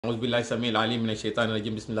أعوذ بالله السميع العليم من الشيطان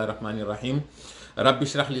الرجيم بسم الله الرحمن الرحيم رب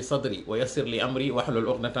اشرح لي صدري ويسر لي أمري واحلل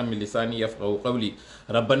عقدة من لساني يفقهوا قولي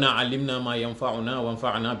ربنا علمنا ما ينفعنا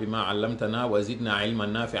وانفعنا بما علمتنا وزدنا علما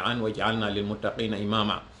نافعا واجعلنا للمتقين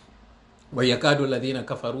إماما ويكاد الذين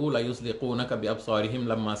كفروا ليزلقونك بأبصارهم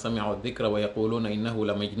لما سمعوا الذكر ويقولون إنه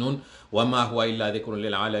لمجنون وما هو إلا ذكر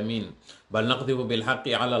للعالمين بل نقذف بالحق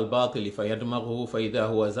على الباطل فيدمغه فإذا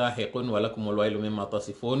هو زاهق ولكم الويل مما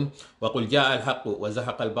تصفون وقل جاء الحق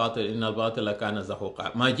وزهق الباطل إن الباطل كان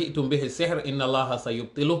زهوقا ما جئتم به السحر إن الله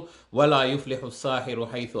سيبطله ولا يفلح الساحر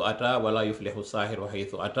حيث أتى ولا يفلح الساحر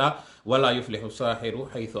حيث أتى ولا يفلح الساحر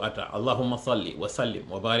حيث أتى اللهم صل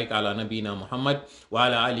وسلم وبارك على نبينا محمد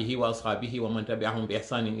وعلى آله وأصحابه ومن تبعهم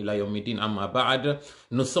بإحسان إلى يوم الدين أما بعد.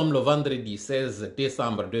 Nous sommes le vendredi 16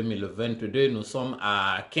 décembre 2022, nous sommes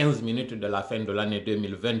à 15 minutes de la fin de l'année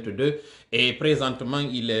 2022 et présentement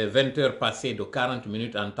il est 20 heures passées de 40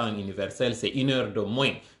 minutes en temps universel, c'est une heure de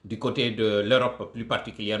moins du côté de l'Europe, plus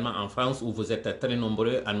particulièrement en France où vous êtes très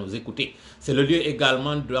nombreux à nous écouter. C'est le lieu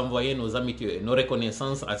également d'envoyer nos amitiés et nos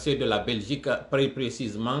reconnaissances à ceux de la Belgique, plus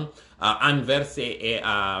précisément à Anvers et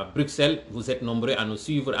à Bruxelles. Vous êtes nombreux à nous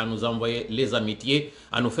suivre, à nous envoyer les amitiés,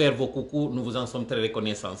 à nous faire vos coucous, nous vous en sommes très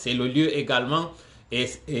reconnaissants. C'est le lieu également et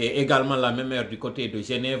également la même heure du côté de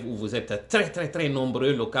Genève où vous êtes très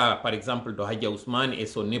nombreux, le cas par exemple de Hadja Ousmane et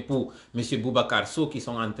son époux M. Boubacar Sow qui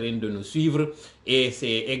sont en train de nous suivre, et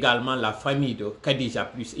c'est également la famille de Khadija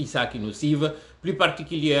plus Issa qui nous suivent, plus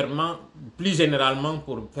particulièrement, plus généralement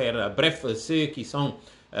pour faire bref, ceux qui sont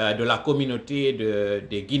de la communauté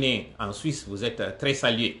de Guinée en Suisse, vous êtes très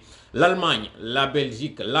salués. L'Allemagne, la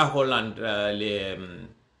Belgique, la Hollande,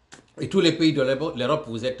 et tous les pays de l'Europe,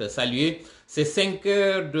 vous êtes salués. C'est 5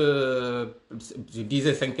 heures de, je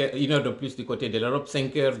disais 5 heures, 1 heure de plus du côté de l'Europe,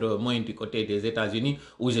 5 heures de moins du côté des États-Unis,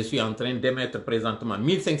 où je suis en train d'émettre présentement.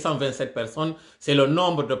 1527 personnes, c'est le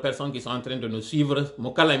nombre de personnes qui sont en train de nous suivre.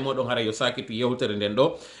 Mokala imodo hara yosaki tu yewtere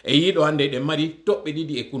ndendo, e yido hande de mari toɓɓe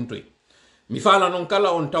ɗiɗi e kuntoy. Mi fala non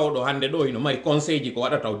kala on tawɗo hande ɗo ino mari conseil ji ko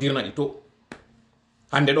waɗata o dirna ɗi to.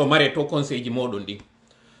 Hande ɗo mare to conseil ji moɗon ɗi.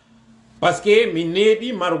 Parce que mi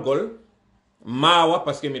neeɓi marugol mawa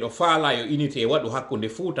parce que miɗo faala yo unité waɗu hakkunde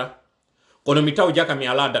Foutah kono mi taw jaka mi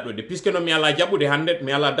ala daɗude puisque no mi ala jaɓude hande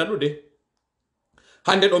mi ala daɗude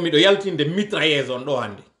hande ɗo miɗo yaltinde mitrailleuse on ɗo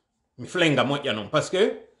hande mi flenga moƴƴa non parce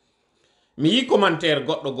que mi yi commentaire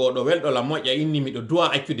goɗɗo welɗo la moƴƴa inni miɗo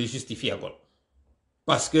doit accude justifiagol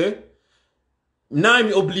parce que na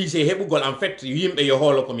mi obligé heɓugol en fait yimɓe yo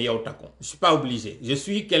hoolo ko mi yewta ko je suis pas obligé, je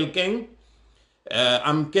suis quelqu'un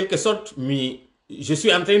en quelque sorte je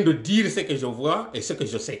suis en train de dire ce que je vois et ce que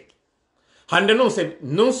je sais. Hande non, c'est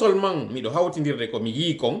non seulement mi do hawtindirde ko mi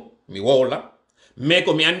yi kon, mi wowla, mais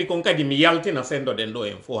ko mi andi kon kadi mi yaltina sendo den do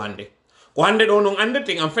en fo hande. Ko hande do non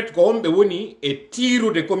andete en fait ko hombe woni e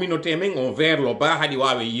tirude communauté men on vers le bas hadi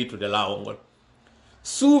wawe yitude lawol ngol.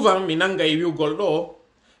 Souvent mi nanga e wiugol do,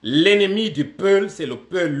 l'ennemi du Peul c'est le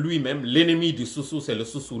Peul lui-même, l'ennemi du Soussou c'est le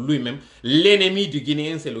Soussou lui-même, l'ennemi du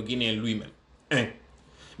Guinéen c'est le Guinéen lui-même. 1.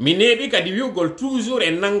 Mi neeɓi kadi wiugol toujours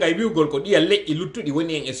en nanga e wiugol ko ɗiya leƴƴi luttuɗi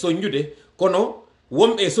woni en e soñjude kono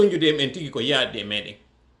wonɓe e soñjude en tigi ko yaade e meɗen.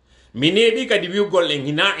 Mi neeɓi kadi wiugol en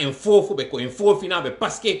hina en foofuɓe ko en foofinaɓe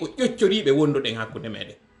parce que ko ƴoccoriɓe wonduɗen hakkude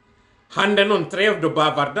meɗen. Hande noon trêve de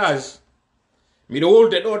bavardage miɗo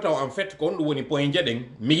wolde ɗo taw en fait ko on ɗum woni point jeɗen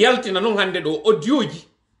mi yaltina noon hande ɗo audio ji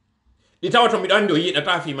ɗi tawata miɗo andi o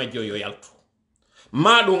yiɗata fi majjo yo yaltu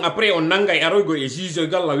ma ɗum après on nanga e aroygo e juge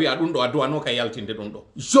galla wi'a ɗum ɗo a duwano ka yaltinde ɗum ɗo.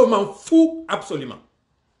 Je m'en fous absolument.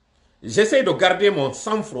 J'essaie de garder mon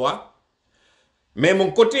sang-froid, mais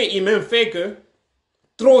mon côté humain fait que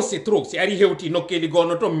trop c'est trop. Si ari hewti nokkeli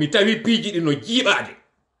gono to mi tawi piiji ɗi no jiiɓade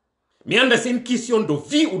mi anda c'est une question de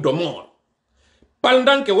vie ou de mort.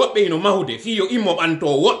 Pendant que woɓɓe ino mahude fi yo immo ɓanto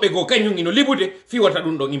woɓɓe go kañum ino liɓude fi wata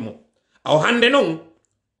ɗum ɗon immo aw hande noon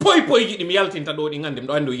poypoyji ɗi mi yaltinta ɗo ɗi gande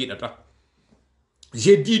miɗo andi o yiɗata.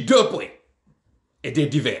 J'ai dit 2 points et des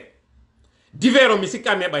divers. Divers o mi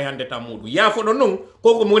sikka mi heɓa hande ta muɗum. Yaafoɗo non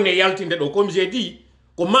koko mo woni yaltinde ɗo comme j'ai dit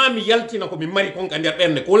ko ma mi yaltina ko mi mari kon ka nder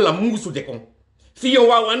ɓernde ko walla muusude kon. Fiyo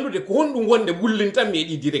wawa andude ko honɗum wonde wullintanmi e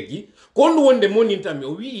ɗi direct ji ko honɗum wonde monintanmi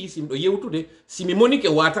o wii si miɗo yewtude si mi monike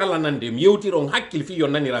watala nande mi yewtiron hakkil fiyo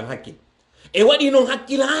naniran hakkil e waɗi noon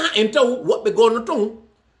hakkil ha en taw woɓɓe gono ton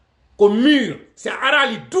ko mur si a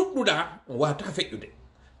arali duɗɗuɗa on wata feƴƴude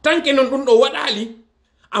tanke non ɗum ɗo waɗali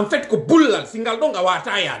en fait ko bullal singal ɗon a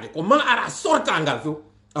wata yaade ko ma ara sorta ngal fo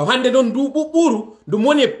aw hande ɗon du ɓuɓɓuru ɗum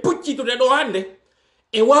woni e puccitude ɗo hande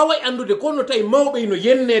e wawa andude kono tawi mawɓe no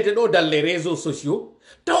yennede ɗo dans les réseaux sociaux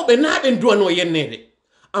tawɓe naɓen duwano yennede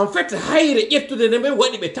en fait hayre ƴettude nde ɓen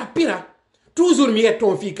waɗi ɓe tappira toujours mi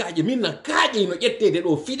yetton fi kaaje minna kaaje no ƴettede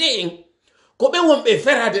ɗo fiɗe en ko ɓe wonɓe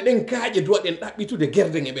ferade ɗen kaaje duwaɗen ɗaɓɓitude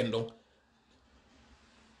gerden e ɓen ɗon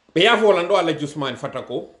ɓe yafolan ɗo Allah jusmani fata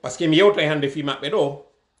ko par ce que mi yewta hande fi maɓɓe ɗo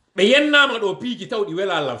ɓe yennama ɗo piiji tawɗi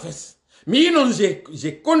wela Allah fes mi yi noon je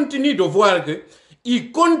continue de voir que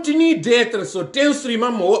il continue d'être cet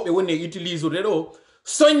instrument mo woɓɓe woni e utilisede ɗo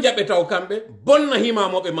soñjaɓe taw kamɓe bonna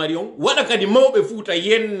himamoɓe mari on waɗa kadi mawɓe Fuuta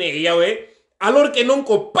yenne e yawe alors que non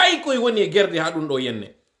ko pay koye woni e guerde ha ɗum ɗo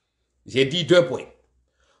yenne j'ai dit 2 points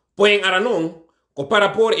point ara noon ko par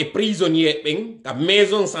rapport e prisonnier ɓen ka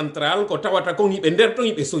maison centrale ko tawata kon hiɓe nder ton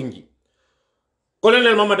hiɓe soñji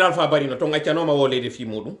colonel Mamadou Alpha Barino ton accanoma wolede fi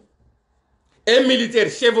muɗum un militaire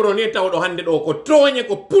chevronné tawɗo hande ɗo ko tooñe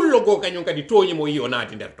ko pullo go kañum kadi tooñe mo yi o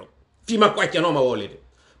naati nder ton fi makko accanoma wolede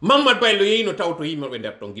Mamadou Baylo yeyino tawto yimɓeɓe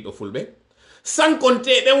nder ton giɗo fulɓe sans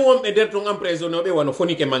compter ɓen wonɓe nder ton emprisonnoɓe wano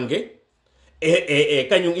Fonike Mangue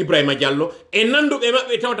kañum Ibrahima Diallo e nanduɓe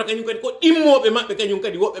maɓɓe tawta kañum kadi ko ɗimmoɓe maɓɓe kañum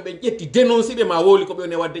kadi woɓɓe ɓe ƴetti dénonci ɓe ma woli ko ɓe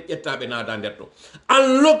woni wadde ƴettaɓe naada nder ton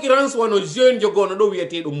en l'occurrence wono jeune jogono ɗo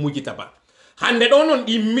wiyeteɗo Mujitaba hande ɗo noon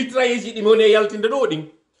ɗi mitrailleji ɗi woni e yaltinde ɗo ɗin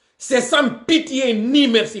c'est sans pitié ni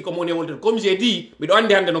merci comme woni e wolde comme j'ai dit miɗo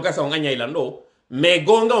andi hande no gasa on añaylan ɗo mais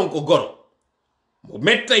gonga on ko goro mo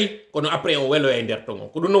mettay kono après on weloya e nder ton on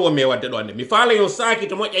ko ɗum no wonmi e wadde ɗo hande mi faala yo saaki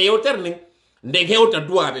to moƴƴa yewtere nden nden hewta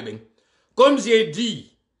duwaɓe ɓen comme j'ai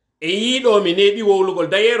dit e yiɗo mi neeɓi wowlugol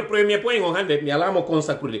d'ailleurs premier point on hande mi alamo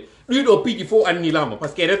consacrude ɗiɗo piiji fof annilamo par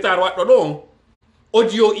ce que retard waɗɗo ɗo on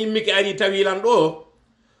audio immike ari tawilan ɗo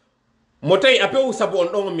mo tawi apew sabu on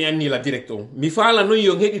ɗon mi annila direct on mi faala noon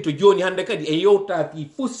yo heɗi to joni hande kadi e yewtaki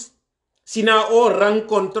fus sina o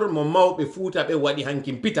rencontre mo mawɓe Fuuta ɓe waɗi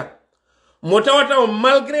hankin pita mo tawata o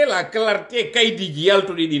malgré la clarté kaydiji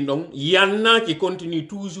yaltuɗi ɗin ɗon yanna qui continue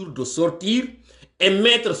toujours de sortir et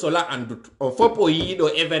mettre cela en doute on fopo yiiɗo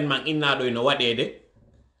événement innaɗo eno waɗede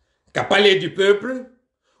ka palais du peuple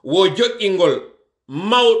wo joƴƴingol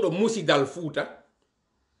mawɗo musidal Fuuta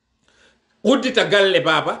uddita galle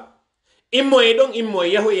baba immo e ɗon immo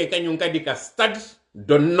e yahoye kañum kadi ka stade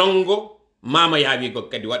de nongo mama yawigo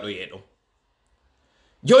kadi waɗoye ɗon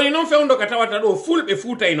joni noon fewdo ka tawata ɗo fulɓe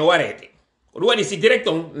Fuuta eno warede ko ɗum waɗi si direct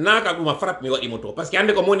on naka ɗuma frappe mi waɗimo to par ce que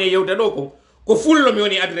hande ko moni e yewte ɗo ko fullo mi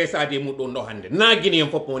woni adressade e muɗum ɗo hande na Guinéen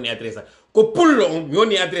fof mo woni adressade ko pullo on mi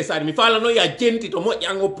woni adressade mi falano ya jenti to moƴƴi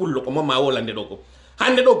an o pullo ko momma wolande ɗo ko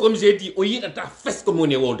hande ɗo comme j'ai dit o yiɗata fes ko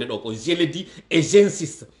moni e wolde ɗo ko je le dis et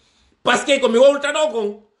j'insiste par ce que komi wowlta ɗo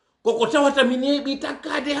kon koko tawata mi neeɓi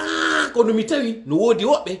takkade ha kono mi tawi no woodi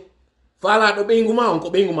woɓɓe faalaɗo ɓeygu ma on ko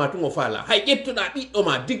ɓeygu ma tun o faala hay ƴettuɗa ɓiɗɗo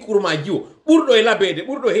ma dikkuru ma jiwo ɓurɗo e labede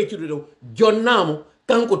ɓurɗo e heccude ɗo jonnamo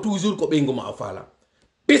kanko toujours ko ɓeygu ma o faala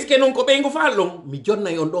puisque noon ko ɓeygu faal ɗon mi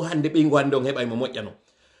jonnayi on ɗo hande ɓeygu hande on heɓay mo moƴƴano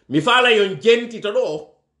mi faala yon jentito ɗo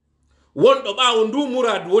wonɗo ɓaawo ndu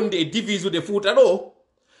mouradu wonde e divisude Fuuta ɗo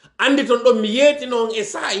andi ton ɗon mi yeetino on e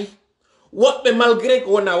saayi woɓɓe malgré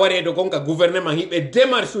ko wona wareede gonka gouvernement hiɓe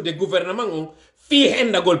démarche ude gouvernement on fi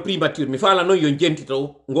hendagol primature mi faala noon yon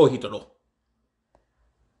jentito ngo hito ɗo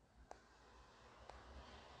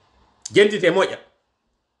jentite moƴƴa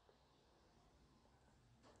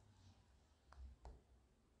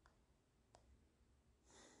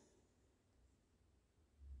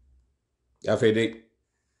ya Fede.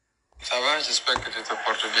 Ça va, j'espère que tu te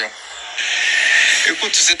portes bien.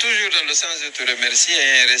 Écoute, c'est toujours dans le sens de te remercier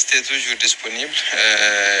et rester toujours disponible.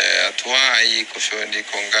 À toi, Aïe Kofi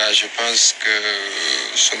Konga, je pense que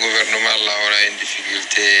ce gouvernement-là aura une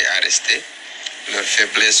difficulté à rester. Leurs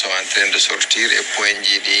faiblesses sont en train de sortir et point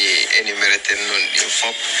de énumérer non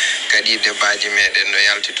d'infop, kadi de badji meden no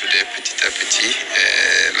yaltitude petit à petit.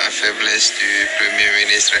 La faiblesse du Premier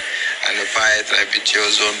ministre à ne pas être habitué aux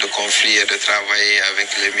zones de conflit et de travailler avec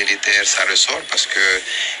les militaires, ça ressort parce que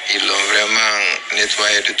ils l'ont vraiment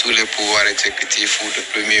nettoyé de tous les pouvoirs exécutifs ou de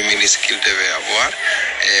Premier ministre qu'il devait avoir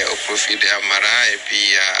et au profit des Amara et puis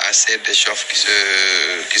il y a assez de chauffe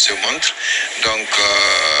qui se montrent. Donc,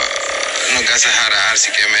 nous Sahara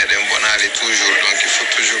Arsike Meden Bonali toujours, donc il faut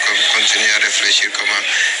toujours continuer à réfléchir comment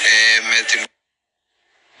mettre une...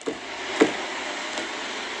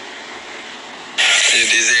 Je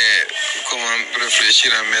disais comment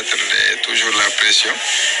réfléchir à mettre toujours la pression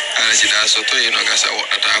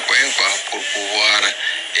pour pouvoir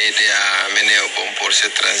aider à mener au bon pour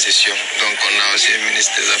cette transition. Donc on a aussi un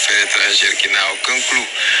ministre des Affaires étrangères qui n'a aucun clou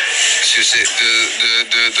sur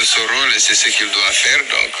de ce rôle et c'est ce qu'il doit faire.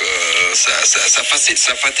 Donc ça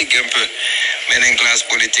fatigue un peu. Mais dans une classe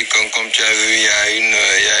politique, comme tu as vu, il y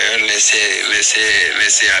a un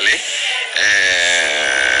laisser aller.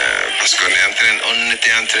 parce on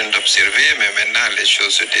était en train d'observer, mais maintenant les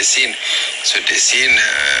choses se dessinent.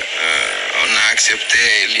 On a accepté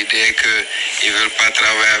l'idée qu'ils ne veulent pas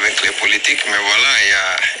travailler avec les politiques, mais voilà,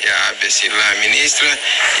 il y a Bessila, ministre,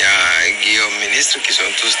 il y a Guillaume, ministre, qui sont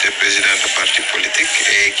tous des présidents de partis politiques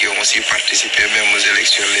et qui ont aussi participé même aux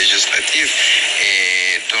élections législatives.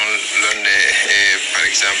 Et dont par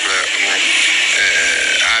exemple,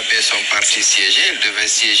 AB, son parti siégé, il devait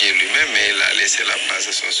siéger lui-même, mais il a laissé la place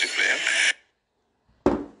à son suppléant.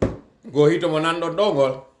 Gohito mo nan ɗon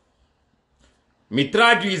ɗogol mi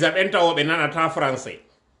traduisa ɓen tawoɓe nanata français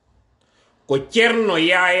ko Ceerno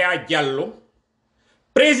Yaya Diallo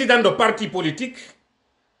président de parti politique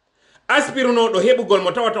aspirunoɗo heɓugol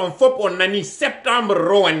mo tawata on fop on nani septembre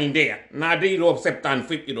rowani ndeya na dey ro septembre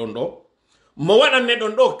feƴƴi ɗon ɗo mo waɗanne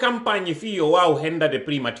ɗon ɗo campagne fi yo waw hendade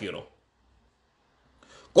primature o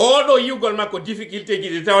ko oɗo yiwgol makko difficulté ji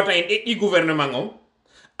ɗi tawata en ɗeɗɗi gouvernement on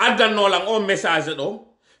addannolan o message ɗo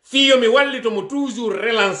fiyo mi wallito mo toujours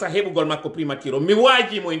relance heɓugol makko primature o mi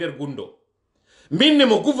waajimo e nder gundo minne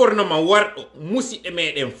mo gouvernement warɗo musidɓe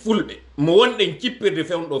meɗen fulɓe mo wonɗen cippirde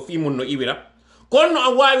fewnɗo fi mum no iwira kono a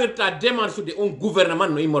wawirta démarchude on gouvernement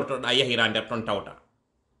no immortoɗa yahira nder ton tawta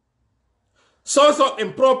soso en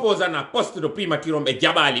proposana poste de primature on ɓe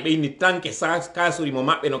jaɓali ɓe inni tanke sa kasori mo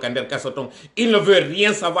maɓɓe no ka nder kaso ton il ne veut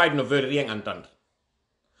rien savoir, il ne veut rien entendre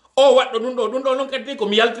o waɗɗo ɗum ɗo non kadi ko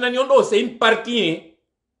mi yaltinani on ɗo c'est une partie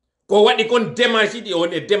ko waɗi kon démarche ɗi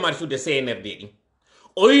on e démarche de CNRD ɗi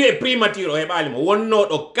o wi e primature o heɓali mo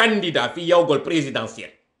wonnoɗo candidat fi yawgol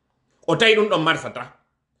présidentiel o tawi ɗum ɗon marsata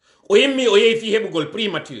o yimmi o yehi fi heɓugol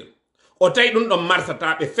primature o tawi ɗum ɗon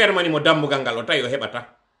marsata ɓe fermani mo dammugal ngal o tawi o heɓata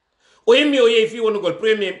o yimmi o yehi fi wonugol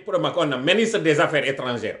premier makonna ministre des affaires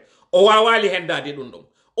étrangères o wawali hendade ɗum ɗon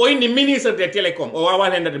o inni ministre des télécom o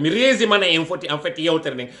wawali hendade mi résimana en foti en fait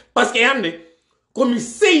yewtere nden par ce que hande komi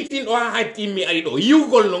seytinɗo ha hattimmi ari ɗo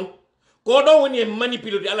yiwgol non ko ɗo woni e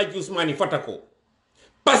manipuler Aladji Ousmane fata ko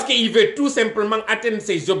parce que il veut tout simplement atteindre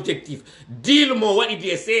ses objectifs deal mo waɗi di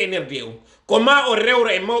e CNRD o ko ma o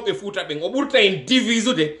rewra e mawɓe Fouta ɓen o ɓurta en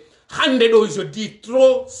divisude hande ɗo je dis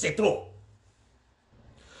trop c'est trop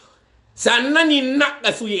sa nani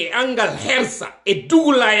naɓɗa suye angal hersa e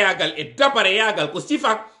dugulayagal e dabare yagal ko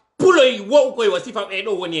sifa puloy wow koye wa sifa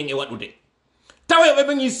ɓeɗo woni en e waɗude tawa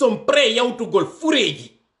ɓe ils sont prêts yawtugol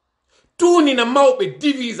fureji tunina mawɓe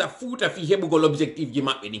divisa Fouta fi heɓugol objectif ji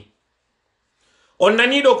maɓɓe ɗin on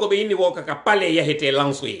nani ɗo ko ɓe inni wo kaka pale yahete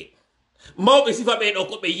lansoye mawɓe sifa ɓeɗo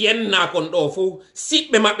ko ɓe yenna kon ɗo fo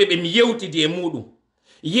siɓɓe maɓɓe ɓe mi yewtidi e muɗum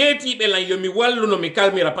yeetiɓe lan yomi walluno mi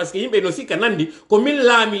kalmira par ce que yimɓe no sikka nandi komin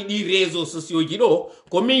laami ɗi réseaux sociaux ji ɗo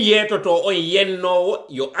komin yetoto on yennowo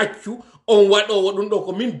yo accu on waɗowo ɗum ɗo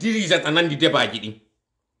komin dirijata nandi débat ji ɗin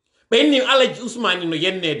ɓe inni Aladji Ousmane no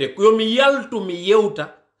yennede yomi yaltu mi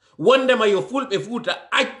yewta wondema yo fulɓe Fouta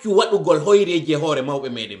accu waɗugol hoyreji e hoore mawɓe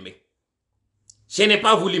meɗen ɓe. Je n'ai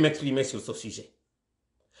pas voulu m'exprimer sur ce sujet.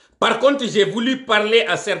 Par contre, j'ai voulu parler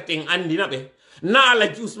à certains andinaɓe na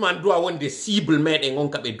Aladji Ousmane doit wonde cible meɗen on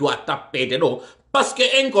kaɓe doit tappede ɗo parce que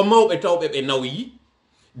en ko mawɓe tawɓe ɓe nawyi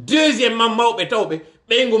deuxièmement mawɓe tawɓe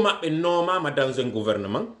ɓeygu maɓɓe nomama dans un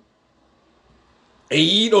gouvernement e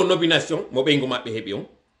yiɗo nomination mo ɓeygu maɓɓe heɓi on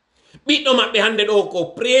ɓiɗɗo maɓɓe hande ɗo ko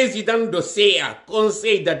président de CA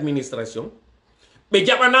conseil d'administration ɓe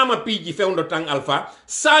jaɓanama piiji fewdo tan alpha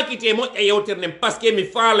sakite moƴƴa yewtere nden par ce que mi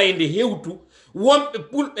faalayde hewtu wonɓe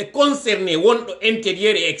pulɓe concerné wonɗo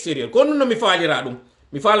intérieur et extérieur kono no mi faalira ɗum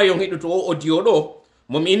mi faala yon heɗuto o audio ɗo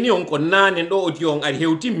momi inni on ko nanen ɗo audio on ari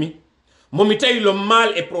hewtimmi momi tawi le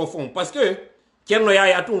mal est profond par ce que ceerno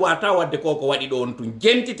Yaya tum wata wadde koko waɗi ɗo on tun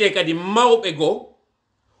jentite kadi mawɓe goo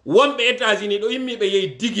wonɓe États-Unis ɗo yimmiɓe yehi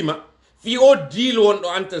digima fi o deal wonɗo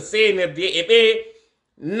entre CNRD e ɓe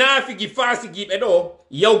naafigi faasigiɓe ɗo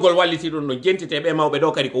yawgol wallitiɗon no jentite ɓe mawɓe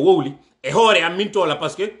ɗo kadi ko wowli e hoore am mintola par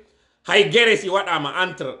ce que hay guerre si waɗama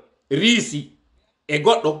entre Russie e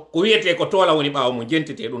goɗɗo ko wiyete ko toola woni ɓaawo mo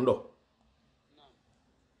jentite ɗum ɗo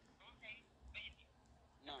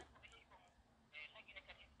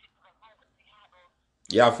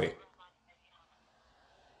yafe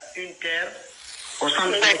une terre au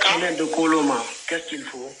centre de Coloma. Qu'est-ce qu'il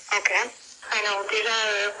faut? Ok. Alors déjà,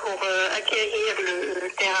 pour acquérir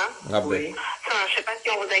le terrain, Oui. Enfin, je sais pas si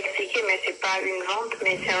on vous a expliqué, mais c'est pas une vente,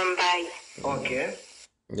 mais c'est un bail. Ok.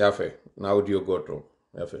 yafe na audio goto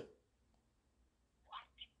yafe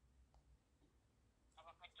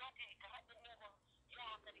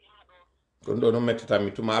kon ɗo noon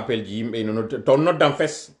mettitami tuma appel ji yimɓe no taw noddan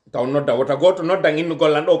fes taw nodda wota goto noddan innu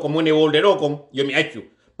gollan ɗo ko moni wolde ɗo kon yomi accu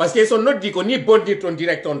par ce que so noddi ko ni bondir ton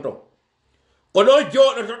direct on ton ko ɗo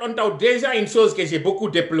jooɗoto ɗon taw déjà une chose que j'ai beaucoup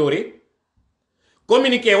déploré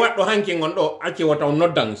communiqué waɗɗo hanke gon ɗo acce wata o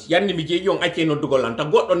noddan yandi mi jeeƴi on acce noddugol lan ta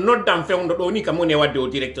goɗɗo noddan fewdo ɗo ni kam woni e wadde o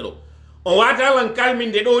direct ɗo on watalan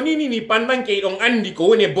kalminde ɗo ni pendant que ɗon andi ko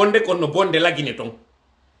woni e bonde konno bonde lagine ton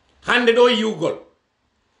hande ɗo yiwgol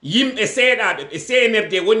yimɓe seeɗaɓe ɓe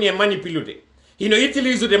CNRD woni e manipulude hino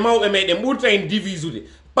utilise ude mawɓe meɗen ɓurta en divise ude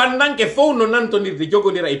pendant que fof no nantodirde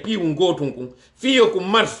jogodira e piiwu gotum kun fiyo kum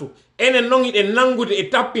marsu enen non iɗen nangude e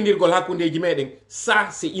tappidirgol hakkundeji meɗen ça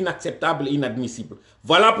c'est inacceptable et inadmissible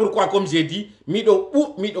voilà pourquoi comme j'ai dit miɗo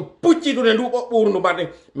puccidude ndu ɓoɓɓuru ndu mbaɗen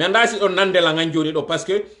mi anda si ɗon nandela ngan joni ɗo par ce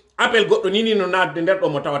que appel goɗɗo nini no nadde nder ɗo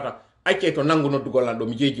mo tawata acce to nangu noddugol lan ɗo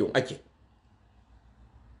mi jeeji on acce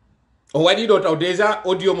o waɗi ɗo taw déjà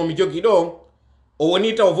audio mo mi jogui ɗo on o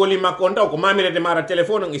woni taw volume makko on taw ko mamirede mara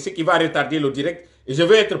téléphone on et ce qui va retarder le direct et je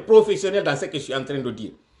veux être professionnel dans ce que je suis en train de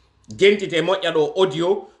dire gentite moƴƴa ɗo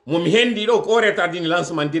audio momi hendi ɗo ko retardini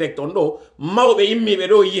lancement direct on ɗo mawɓe immiɓe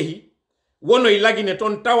ɗo yeehi wonoy lagine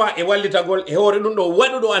toon tawa e wallitagol e hoore ɗum ɗo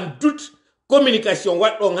waɗuɗo en doute communication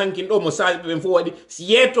waɗɗon hankin ɗo mo saaɓe ɓen fof waɗi si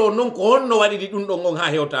yeeto noon ko honno waɗiɗi ɗum ɗon on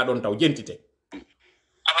ha hewta ɗon taw gentite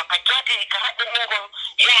aba ka jati ka haɗɗumogol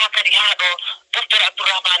yaha kadi haa ɗo docteur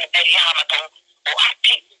abdourahmane ɓeri yahama toon o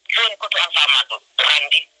arti joni koto an famaɗo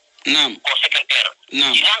randi nam ko secrétaire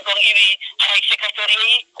nam ilan ɗon iwi hay secrétaire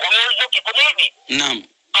yeehi o noddi ko neeɓi nam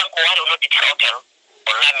kanko wari o nodditira hotel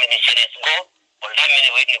o lammini sénes goo o lammini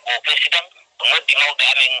wayni ko président o noddi mawɓe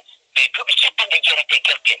amen ɓe duuɓi capanɗe jeerete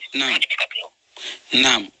kelke waɗiɓe kaɓe o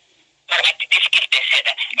nam o waddi difficulté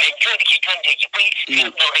seeɗa mais jooɗiki jondeji boyi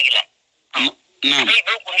ɗo régla nam ɓey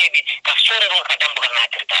ɗo ko neeɓi ka sore ɗon ka dambugal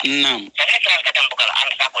natirta nam so natiral ka dambugal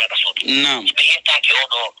andata koye ka suudu nam ɓe yettaki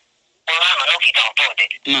oɗo o laama noki taw towde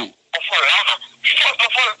nam o fo laama o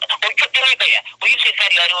fo o joɗɗini ɓeya o yimsi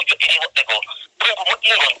kadi ari o joɗɗini woɓɓe ko ɗum ko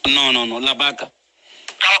moƴƴingol non labaka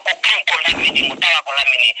tawa ko kanko lammini mo tawa ko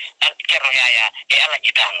lammini ceerno yaya e ala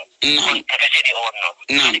ƴitano kaka seeɗi o wonno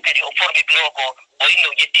ani kadi o formi bureau ko o yinno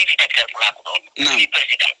o ƴetti fitatel pulaku ɗo wi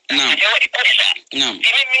président ate waɗi kodi sa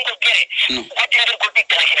simin min ko guere waddirgol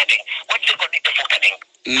ɓiɓɓe lakina ɓen waddirgol ɓiɓɓe fouta ɓen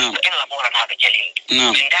ko ella moranaɓe jalil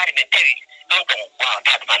min daari min tawi ɗum ɗon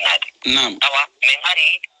wawata ɗumannade awa min ari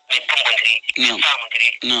min tombodiri min famodiri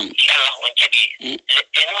allah on jaɓi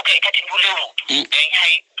e noga e tati ndu lewru en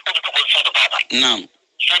yahay uddutugol suudu baba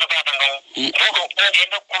suudu baba noon ɗoɗo ɗode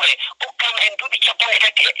nokkure hokkama en duuɓi capanɗe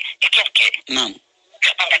tati e keske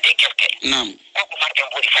capanɗe tati e keske koko marɗen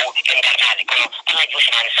mboɗi fof en darnade kono alaji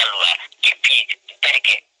usimani salluwa jippi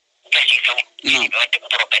darike gasi few ɓe wadde ko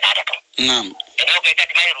trop ɓenade kam e noga e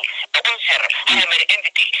tati mayru o concert haya mbeɗe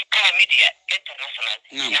invité kala média international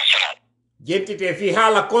national jettite fi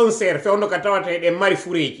haala concert fewno ka tawata eɗen mari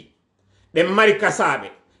fureji ɗen mari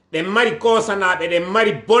kasaɓe ɗen mari kosanaɓe ɗen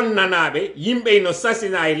mari bonnanaɓe yimɓe ino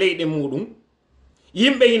sasina e leyɗe muɗum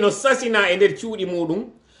yimɓe ino sasina e nder cuuɗi muɗum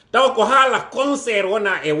tawa ko haala concert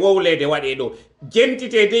wona e wowlede waɗe ɗo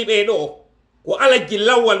jentite dey ɓe ɗo ko alajji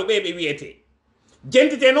lawwalu ɓe wiyete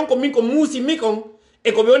jentite noon ko min ko muusimi kon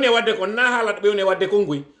e ko ɓe woni e wadde kon na haala ɗo ɓe woni e wadde kon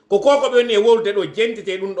goy ko koko ɓe woni e wowlde ɗo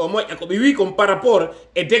jentite ɗum ɗo moƴƴa ko ɓe wi kon par rapport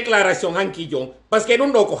e déclaration hankijo on par ce que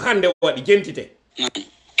ɗum ɗo ko hande waɗi jentite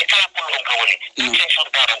e kala pullo on ka woni ɗum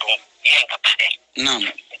suudu baba ndum yen ka paɗe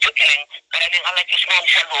joɗɗinen waɗanen alaji usmani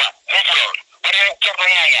salluwa métrol waɗanen ceerno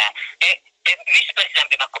yaya e vice président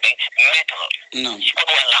ɓe makko ɓen métrol ko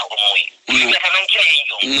ɗum walla o muuyi yimɓeta noon kilayen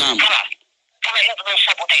jom kala en ɗo ɗon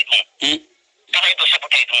sabotay ɗum kala en ɗo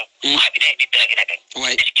sabotay ɗum ko haɓide ɓiɓɓe lagina ɓen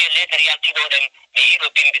est ce que lettre yaltiɗo ɗen mi yiiɗo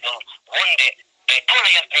bimbi ɗo wonde ɓe tola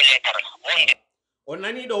yaltini lettre wonde o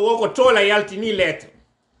nani ɗo wo ko tola yaltini lettre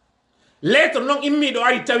lettre noon immiɗo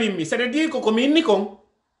ari tawimmi c'est à dire ko komi inni kon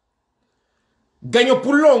gaño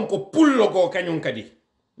pullo on ko pullo goo kañum kadi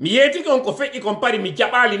mi yeetiki on ko feƴƴi kon pari mi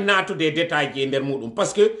jaɓali natude e détail ji e nder muɗum par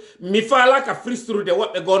ce que mi faalaka frustrude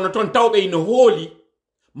woɓɓe gonno toon tawɓe ino hooli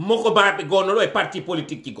moko baɓe gonno ɗo e parti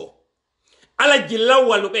politique ji goo alajji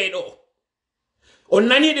lawwalu ɓe ɗo on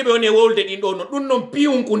naniɗe ɓe woni e wolde ɗin ɗo no ɗum noon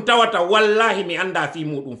piwum kun tawata wallahi mi anda fi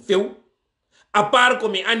muɗum few à part ko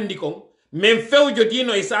mi andi kon min fewjo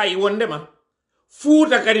dino e saayi wondema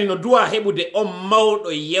Foutah kadi no duwa heɓude on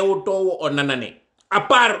mawɗo yewtowo o nanane à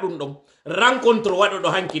part ɗum ɗon rencontre waɗoɗo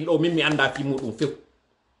hankin ɗo min mi anda fi muɗum few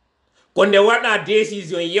ko nde waɗa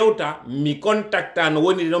décision yewta mi contacta no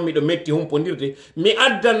woni noon miɗo metti humpodirde mi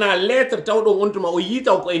addana lettre tawɗon on tuma o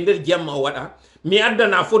yitaw ko e nder jamma o waɗa mi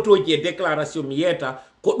addana photo ji e déclaration mi yeyta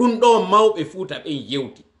ko ɗum ɗo mawɓe Foutah ɓen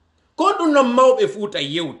yewti ko ɗum noon mawɓe Foutah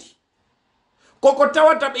yewti koko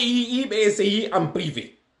tawata ɓe yiiɓe essayi en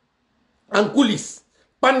privé en coulisse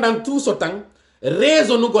pendant tout ce temps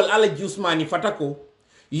raisonnugol alaji ousmani fata ko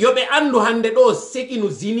yoɓe andu hande ɗo ce qui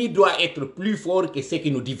nous unit doit être plus fort que ce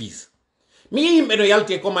qui nous divise mi yimɓe ɗo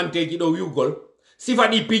yalti e commenteji ɗo wiwgol si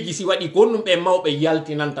waɗi piji si waɗi ko ɗum ɓe mawɓe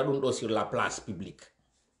yaltinanta ɗum ɗo sur la place publique.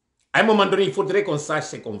 À un moment donné, il faudrait qu'on sache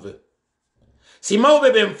ce qu'on veut. Si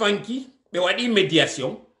mawɓe ɓen fanki ɓe waɗi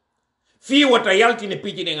médiation fi wata yaltine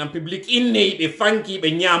piji ɗen en public inneyi ɓe fanki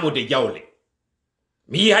ɓe ñamude jawle.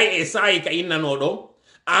 Mi yi hay e saayi ka innanoɗo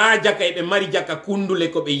a jaka ɓe mari jaka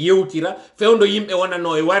kundule ko ɓe yewtira fewndo yimɓe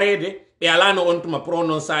wonano e warede ɓe alano on tuma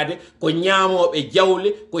prononçade ko ñamoɓe jawle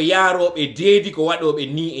ko yaroɓe deedi ko waɗoɓe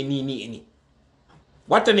ni e ni ni e ni.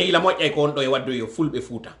 Wattane hila moƴƴay ko on ɗo e waddo yo fulɓe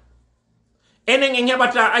Fuuta. Enen en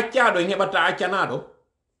heɓata accaɗo en heɓata accanaɗo.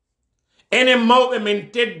 Enen mawɓe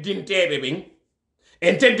men teddinteɓe ɓen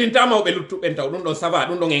en teddinta mawɓe luttuɓen taw ɗum ɗon sava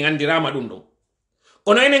ɗum ɗon en andirama ɗum ɗon.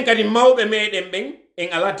 Kono enen kadi mawɓe meɗen ɓen en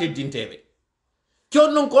ala teddinteɓe.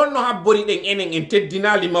 Jon non ko onno habbori ɗen enen en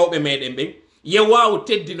teddinali mawɓe meɗen ɓen ye wawu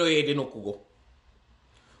teddinoyede nokkugo.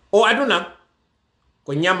 O aduna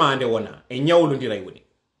ko ñamande wona e ñawlodira woni.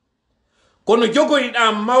 Kono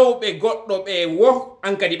jogoriɗa mawɓe goɗɗo ɓe wo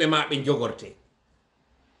an kadi ɓe ma ɓe jogorte.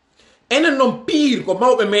 Enen non pire ko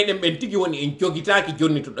mawɓe meɗen ɓen tigi woni en jogitaki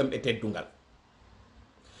jonni to ɗon ɓe teddungal.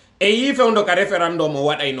 E yi fewndo ka référendum o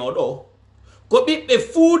waɗayno ɗo ko ɓiɓɓe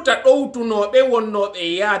Fuuta ɗowtunoɓe wonnoɓe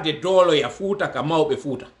yaade dooloya Fuuta ka mawɓe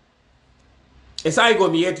Fuuta. E saayi go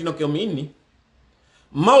mi yetinoke mi inni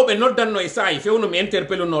mawɓe noddanno e saayi fewno mi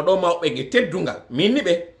interpelluno ɗo mawɓe ge teddungal mi inni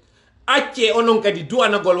ɓe acce onon kadi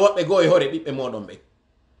duwanagol woɓɓe goo e hoore ɓiɓɓe moɗon ɓe.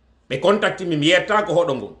 Ɓe contacti mi yetta ko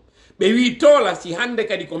hoɗo ngon. Ɓe wi toola si hande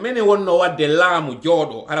kadi ko mene wonno wadde laamu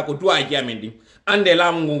jooɗo hala ko duwaji amen ɗin ande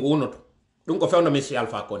laamu ngu ngu wunoto. Ɗum ko fewno Monsieur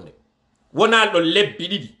Alpha Condé. Wonal ɗo lebbi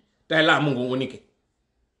ɗiɗi tawi laamu ngu wonike.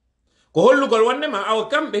 Ko hollugol wondema awa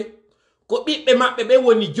kamɓe ko ɓiɓɓe maɓɓe ɓe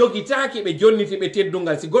woni jogitaki ɓe jonnitiɓe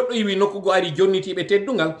teddungal. Si goɗɗo yiwi nokkugo ari jonnitiɓe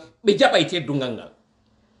teddungal ɓe jaɓay teddungal ngal.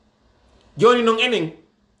 Joni noon enen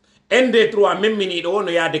ND3 memminiɗo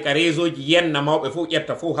wono yaade ka réseau ji yenna mawɓe fof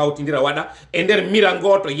ƴetta fof hawtidira waɗa e nder mira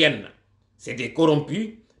goto yenna. C'est des corrompus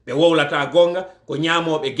ɓe wowlata gonga ko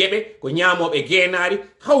ñamoɓe geɓe ko ñamoɓe geenaari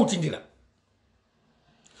hawtidira.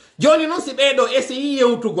 Joni noon si ɓeɗo essayi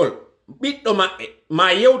yewtugol ɓiɗɗo maɓɓe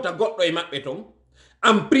ma yewta goɗɗo e maɓɓe ton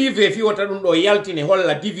en privé fiwata ɗum ɗo yaltine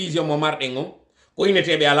holla division mo marɗen on ko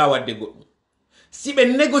ineteɓe ala wadde goɗɗum. Si ɓe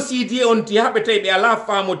négociidi on ti haɓe tawi ɓe ala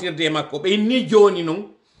famotirde makko ɓe inni joni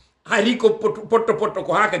noon hari ko potto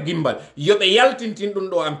ko haka gimbal yoɓe yaltintin ɗum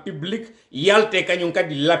ɗo en public yalte kañum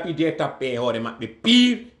kadi lapide tappe e hoore maɓɓe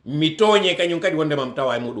pire mi toñe kañum kadi wondemam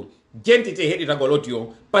tawa e muɗum jentite heɗitagol oti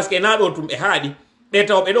on par ce que na ɗo tum ɓe haaɗi ɓe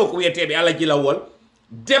taw ɓe ɗo ko wiyeteɓe ala jilawol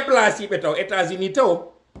déplacé ɓe taw États-Unis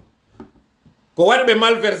taw ko waɗɓe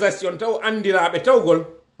malversation taw andiraɓe tawgol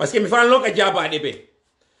par ce que mi falno ka jabaɗe ɓe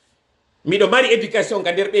miɗo mari éducation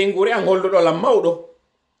ka nder ɓe ngure an holluɗo lam mawɗo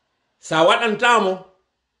sa waɗantamo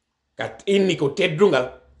ka inni ko teddungal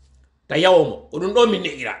ta yawomo ko ɗum ɗo min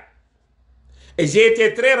ne'ira. Et j'ai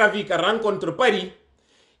été très ravi ka rencontre Paris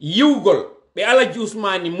yiwgol ɓe ala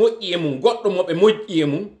jusmani moƴƴi e mum goɗɗo moɓe moƴƴi e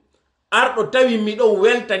mum arɗo tawi miɗo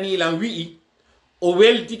weltanilam wi'i o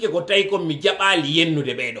weltike ko tawi kon mi jaɓali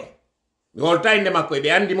yennude ɓeɗo mi holta inde makko e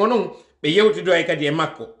ɓe andimo noon ɓe yewtido e kadi e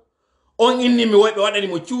makko on inni mi woy ɓe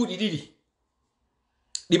waɗanimo cuuɗi ɗiɗi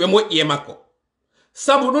ɗiɓe moƴƴi e makko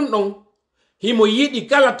sabu ɗum ɗon himo yiɗi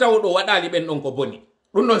kala tawɗo waɗali ɓen ɗon ko boni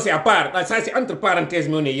ɗum ɗon c'est à part ça c'est entre parenthèse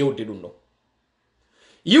mi woni e yewde ɗum ɗon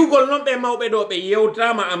yiwgol noon ɓe mawɓe ɗo ɓe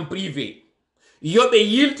yewtama en privé yoɓe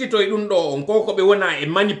yiltitoye ɗum ɗo on ko ko ɓe wona e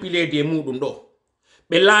manipulede e muɗum ɗo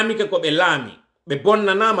ɓe laamike ko ɓe laami ɓe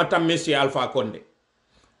bonnanama tan Monsieur Alpha Condé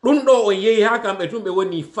ɗum ɗo on yehi ha kamɓe tun ɓe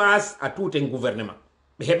woni face à tout un gouvernement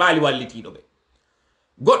ɓe heɓali wallitiɗo ɓe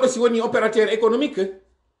goɗɗo si woni opérateur économique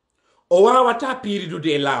o wawata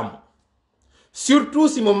piridude e laamu surtout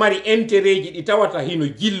si mo mari intérêt ji ɗi tawata hino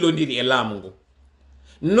jillodiri e laamu ngu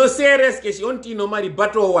no seres que si on tino mari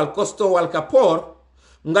batowal kostowal ka port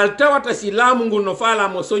ngal tawata si laamu ngu no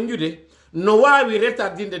falamo soñjude no wawi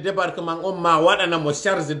retardinde débarquement on ma waɗanamo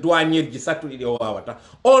charge douanière ji sattuɗi ɗi o wawata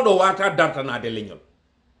oɗo wata dartanade leñol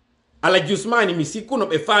ala jusmani mi sikkuno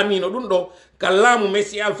ɓe famino ɗum ɗo ka laamu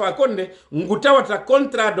Monsieur Alpha Condé ngu tawata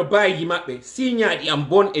contrat de bail maɓɓe signaɗi en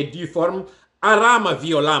bonne et due forme arama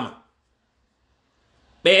violama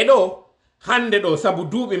ɓeɗo hande ɗo sabu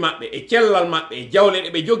duuɓi maɓɓe e cellal maɓɓe e jawle ɗe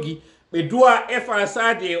ɓe jogi ɓe duwa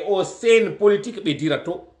effaçade e o scène politique ɓe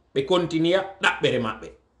dirato ɓe continua ɗaɓɓere maɓɓe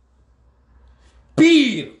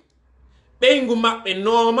pire ɓeygu maɓɓe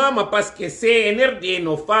nomama par ce que CNRD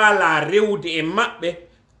no faala rewde e maɓɓe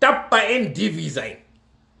tappa en divisa en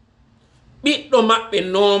ɓiɗɗo maɓɓe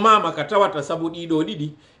nomama ka tawata sabu ɗiɗo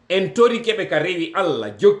ɗiɗi en tori keɓe ka rewi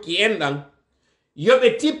Allah jokki en ɗan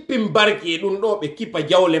yoɓe tippin barki e ɗum ɗo ɓe kippa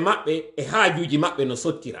jawle maɓɓe e haajuji maɓɓe no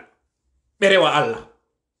sottira ɓe rewa Allah.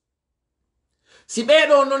 Si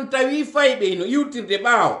ɓeeɗo non tawi fayɓe no iwtirde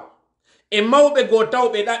ɓaawo e mawɓe goo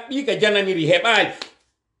tawɓe ɗaɓɓi ka jananiri heɓaali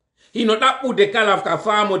hino ɗaɓɓude kala ka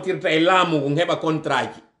faamotirta e laamu ngun heɓa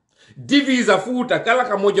contrat ji divisa Fuuta kala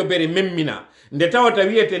ka mojobere memmina nde tawata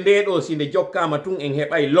wiyete ndeɗo si nde jokkama tun en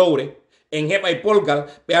heɓay lowre en heɓay polgal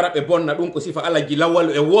ɓe ara ɓe bonna ɗum ko sifa alaji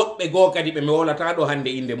lawalu e woɓɓe goo kadi ɓe mi wolata ɗo hande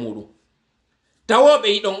inde muɗum tawoɓe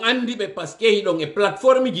yiɗon andi ɓe paske yiɗon e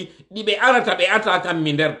plateforme ji ɗiɓe arata ɓe ata kam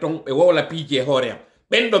mi nder ton ɓe wowla piije hoore am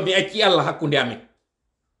ɓen ɗo mi acci Allah hakkunde amen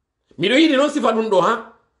miɗo yiɗi noon sifa ɗum ɗo ha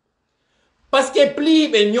paske pli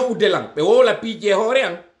ɓe ñowdelan ɓe wowla piije hoore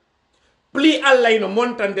am pli Allah ino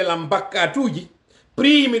montandelan bakkatuji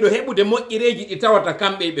pri miɗo heɓude moƴƴireji ɗi tawata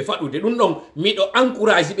kamɓe ɓe faɗude ɗum ɗon miɗo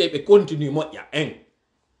encourage ɓe continue moƴƴa en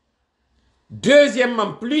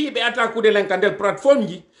deuxièmement plus ɓe attaquude len ka nder plateforme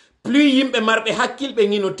ji plus yimɓe marɓe hakkilɓe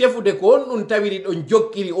ngino tefude ko on ɗum tawiri ɗon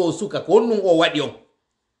jokkiri o suka ko on ɗum o waɗi on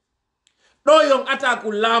ɗo yon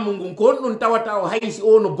attaque laamu ngun ko on ɗum tawata o haysi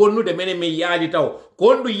o no bonnude mene min yaali taw ko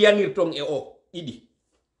on ɗum yanirton e o ɗiɗi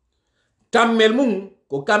tammel mum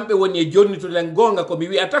ko kamɓe woni e jonnituden gonga ko mi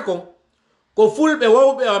wi'ata kon ko fulɓe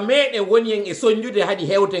wawɓe a meɗen woni en e soñjude hadi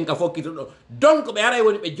hewten ka fokkitoɗo donc ɓe aray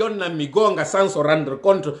woni ɓe jonnanmi gonga sans se rendre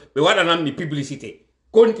compte ɓe waɗananmi publicité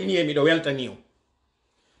continue miɗo weltani on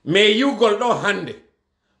mais yiwgol ɗo hande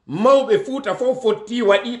mawɓe Fuuta fof fotti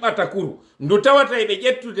waɗi ɓatakuru ndu tawata ɓe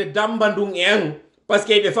ƴettude damba ndun e an par ce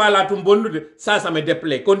que ɓe faala tum bonnude sasa me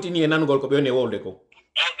déplay continue nangol ko ɓe woni e wowde ko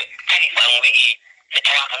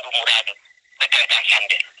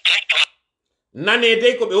nane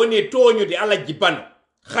dey ko ɓe woni e toñude alaji bano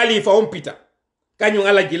khalifa on pita kañum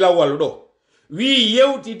alaji lawwal ɗo wi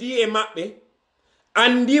yewtidi e maɓɓe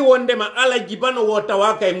andi wondema alaji bano wo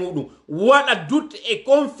tawaka e muɗum waɗa doute e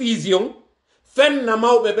confusion fenna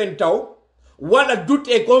mawɓe ɓen taw waɗa doute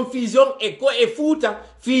e confusion e ko e Fuuta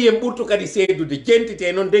fiyen ɓurtu kadi seedude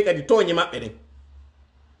jentite noon de kadi toñe maɓɓe ɗen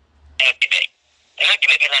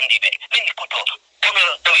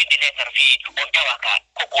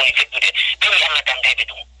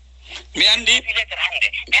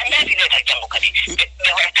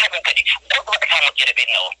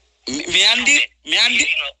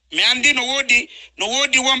mi andi no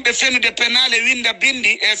wodi wonɓe fenude penale winda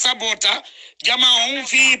bindi e sabota jama on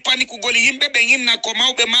fi panikugol yimɓe ɓe yinna ko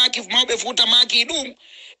mawɓe Fuuta maaki ɗum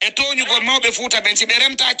e toñugol mawɓe Fuuta ɓen si ɓe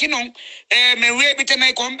remtaki noon e min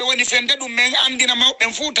weɓitenayi ko homɓe woni fende ɗum min andina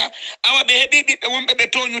mawɓen Fuuta awa ɓe heɓi ɓiɓɓe wonɓe ɓe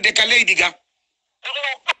toñude ka leydi ga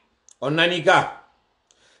on nani ga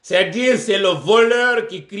c'est-à-dire c'est le voleur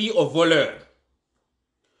qui crie au voleur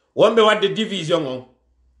wonɓe wadde division on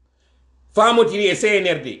famotiri e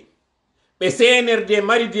CNRD ɓe CNRD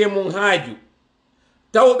maride mum haaju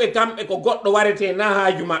tawɓe kamɓe ko goɗɗo warete na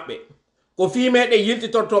haaju maɓɓe ko fimeɗe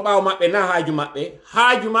yiltitorto ɓaawo maɓɓe na haaju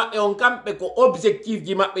maɓɓe on kamɓe ko objectif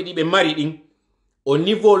ji maɓɓe ɗi ɓe mari ɗin au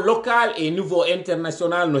niveau local et niveau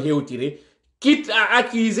international no hewtire quitte à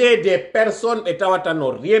accuser des personnes ɓe tawata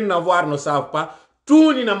no rien à voir no savent pas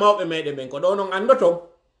tuunina mawɓe meɗen ɓen ko ɗo non andoton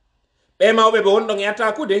ɓe mawɓe ɓe wonɗon e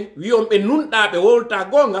attaquude wi on ɓe nunɗa ɓe wolta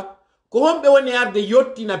gonga ko homɓe woni arde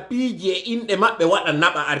yottina piiji e inɗe maɓɓe waɗa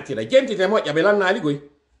naɓa artira jentite moƴƴa ɓe lannali goy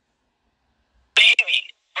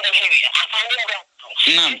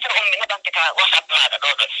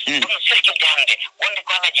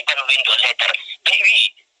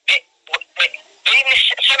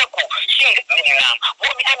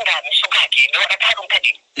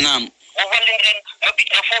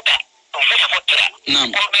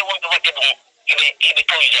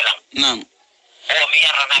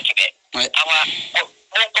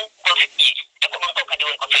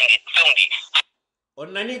on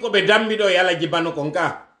nani ko ɓe dambiɗo e alaji bano kon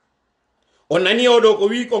ka on nani oɗo ko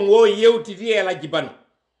wi kon wo yewtiti e alaji bano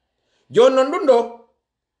joni noon ɗum ɗo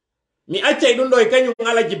mi accay ɗum ɗo e kañum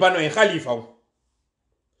alaji bano e khalifa o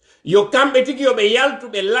yo kamɓe tigi yo ɓe yaltu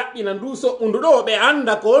ɓe laɓɓina ndu soɓɓundu ɗo ɓe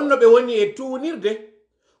anda ko honno ɓe woni e tuunirde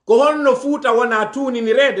ko honno Fuuta wona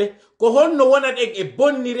tuuninirede ko honno wonat e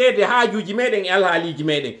bonnirede haajuji meɗen e alhaaliji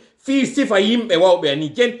meɗen fi sifa yimɓe wawɓe ani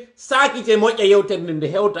jen sakite moƴƴa yewterde nde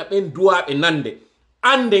hewta ɓen duwaɓe nande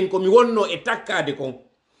anden komi wonno e takkade kon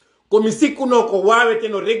komi sikkuno ko wawete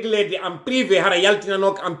no réglede en privé hara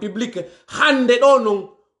yaltinanoka en public hande ɗo non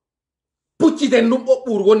pucciten ɗum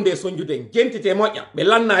ɓoɓɓur wonde soñjude en jentite moƴƴa ɓe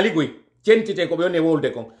lannali goy jentite ko ɓe woni e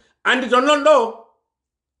wolde kon andi ton non ɗo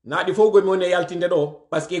naaɗi fof gomi woni e yaltinde ɗo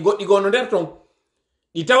par ce que goɗɗi gono nder ton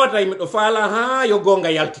ɗi tawata miɗo faala ha yo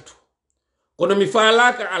gonga yaltitu kono mi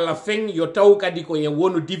faalaka à la fin yo taw kadi ko yen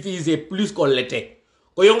wonu divisé plus qu'on l'était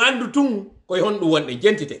ko yon andu tun koye honɗum wonɗe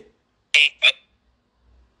jentite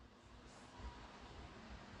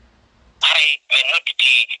haray min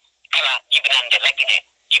nodditi kala jibinande laggine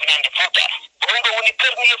jibinande Foutah ɗum ɗo woni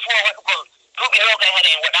premier fois waɗugol duuɓi noga hen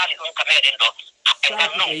en waɗali ɗum ka meɗen ɗo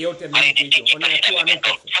ngal noon arede tijji président men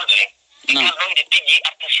ɗo fulɓe ngal noyde tijji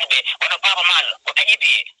artiste ɓe wono Baba Mal o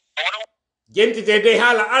taƴibi wono jentite de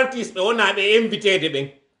haala artiste ɓe wona ɓe invitede ɓen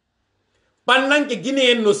pannanke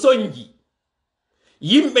Guinéenne no soñji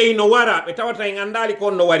yimɓe ino wara ɓe tawata en andali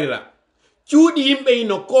ko no warira cuuɗi yimɓe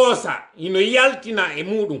ino koosa ino yaltina e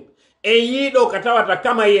muɗum en yiiɗo ka tawata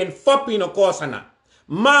kama yen fop ino koosana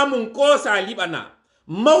mamum koosa liɓana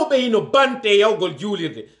mawɓe ino bante yawgol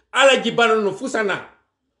juulirde alaji bana no fusana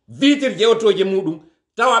vitre je otoje muɗum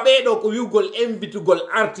tawa ɓeɗo ko wiwgol invitugol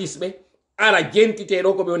artiste ɓe ara jentite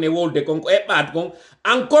ɗo ko ɓe woni wolde kon ko eɓɓat kon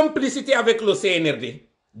en complicité avec le CNRD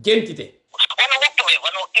jentite wono wottuɓe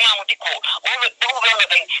wono imamu dikko woɓe ɗowɓeɓe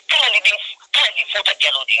ɓen kalali ɗin kalali Foutah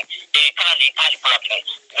Diallo ɗin e kalali kaali pulaɓe ɗin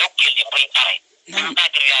nokkel ɗi mboyi aray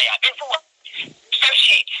kadir yaya ɓen fof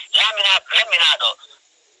sarsi laminaɗo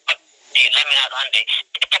laminaɗo hande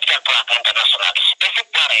capital plaque international ɓe fof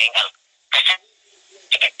para e ngal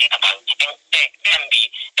Gambi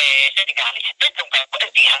Sénégal ɓe ɗum kam ko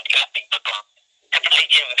ɗesdi hande laɓɓe ɗo kadi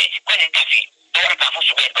leyjemɓe ɓe kone kafi ɗo warata fof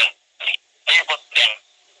suɓen ɗon ɓen ko ɓen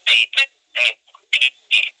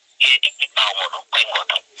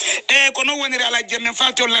ko non woniri ala jemme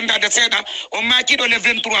falto landade seeɗa o makiɗo le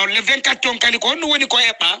 23 le 24 on kali ko honno woni ko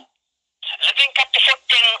eɓɓa le 24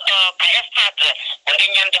 fotten ka stade ko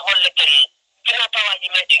ndeñande holletel fina tawaji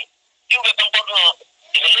meɗen iwɓe ɓe ɓorno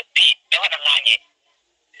ɓe leppi ɓe waɗa laañe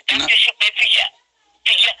dande suɓɓe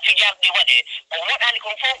fijarɗi waɗe ko waɗani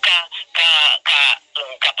kon fof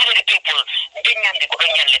ka pare people ndeñande ko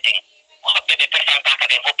ɗon ñalleten hoɓɓe ɓe présentaka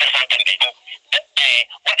ɓen fof présentan ɓe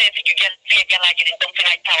waɗe fiya jalaji ɗin ɗon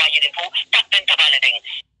finaji tawaji ɗin fof tappen tabale ɗen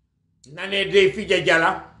nane de fija jala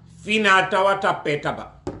fina tawa tappe taba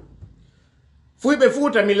fuyɓe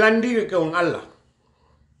Foutah mi landiri ke on Allah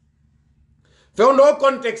fewndo o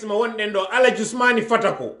contexte mo wonɗen ɗo ala jusmani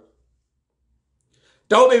fata ko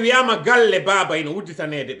tawɓe wiyama galle baba ino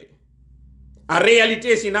wudditanede ɓe a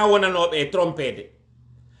réalité sina wonanoɓe e trompede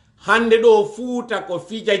hande ɗo Foutah ko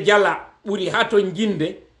fija jala ɓuri haton jinde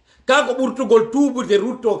kako ɓurtugol tubude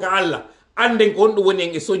rutto ka Allah anden ko honɗum woni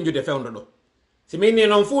en e soñjude fewndo ɗo si minni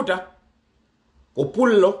noon Foutah ko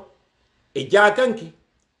pullo e jakanki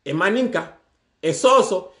e maninka e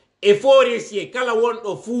soso e forestier kala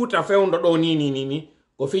wonɗo Foutah fewndo ɗo ni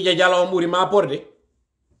ko fija jala on ɓuri maporde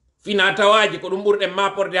fina tawaji ko ɗum ɓurɗen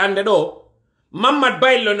maporde hande ɗo Mamad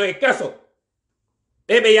Baylo no e kaso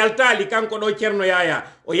ɓe yaltali kanko ɗo Ceerno Yaya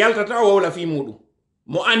o yaltata o wowla fi muɗum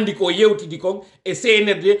mo andi ko yewtidi kon e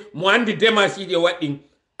CNRD mo andi démarche ɗi o waɗɗin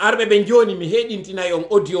arɓe ɓe joni mi heɗintinayi on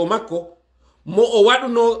audio makko mo o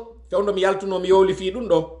waɗuno fewndo mi yaltuno mi yowli fi ɗum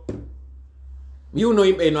ɗo mi wiwno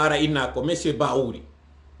yimɓe no ara inna ko monsieur Baouri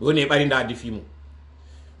woni e ɓarindadi fi mum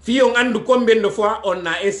fi on andu combien de fois on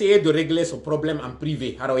a essayé de régler ce problème en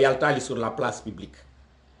privé hara o yaltali sur la place publique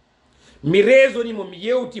mi raisonimo mi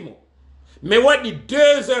yewtimo mi waɗi 2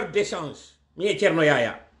 heures d'échange mi e Ceerno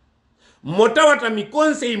Yaya mo tawata mi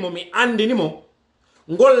conseille mo mi andinimo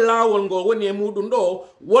ngol laawol ngo woni e muɗum ɗo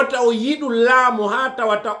wota o yiɗu laamu ha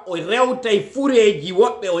tawata o rewtay fureji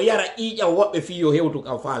woɓɓe o yara ƴiƴa woɓɓe fi yo hewtu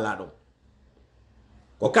ka faala ɗon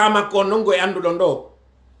ko ka makko on non go e anduɗon ɗo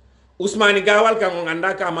Ousmane Gawal kan on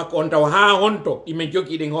anda ka makko on taw ha honto ɗimen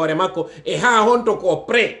jogiɗen hoore makko e ha honto ko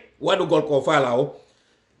prêt waɗugol ko faala o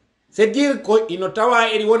c'est dire ko ino tawa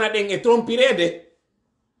eri wona ɗen e trompirede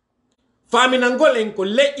faminangol en ko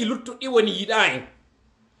leƴƴi luttuɗɗi woni yiɗa en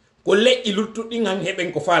ko leƴƴi luttuɗɗi han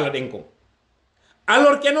heɓen ko faala ɗen kon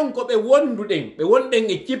alors que non ko ɓe wonduɗen ɓe wonɗen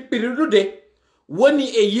e cippiriɗude woni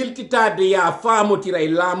e yiltitade ya famotira e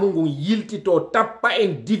laamu ngun yiltito tappa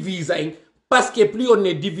en divisa en parce que plus on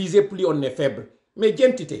est divisé plus on est faible mais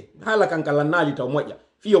jentite haala kan kala naali taw moƴƴa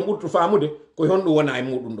fi on ɓurtu famude koye honɗum wona e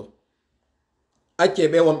muɗum ɗo acce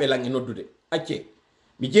ɓe wonɓe lan e noddude acce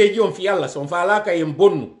mi jeeji on fi Allah son faalaka en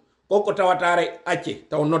bonnu koko tawatare acce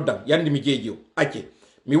taw noddam yandi mi jeeji o acce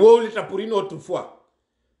mi wowlita pour une autre fois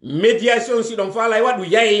médiation si ɗon faala e waɗu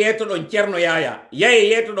yaye yeeto ɗon Ceerno Yaya yaye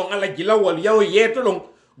yeeto ɗon Alaji Lawal yaw yeeto ɗon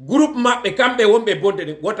groupe maɓɓe kamɓe wonɓe bonde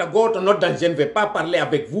ɗen wota goto noddan je ne vais pas parler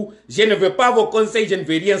avec vous je ne veux pas vos conseils je ne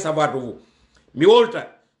veux rien savoir de vous mi wolta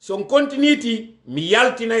son continuity mi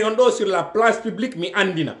yaltina on ɗo sur la place publique mi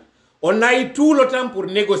andina on a eu tout le temps pour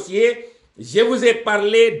négocier je vous ai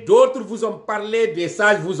parlé d'autres vous ont parlé des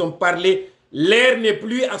sages vous ont parlé l'air n'est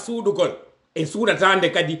plus à suuɗugol e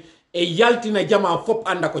suuɗatande kadi e yaltina jama fop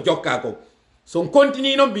anda ko jokka ko son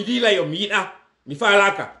continue noon mi lila yo mi yiɗa mi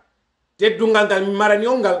falaka teddungal ngal mi marani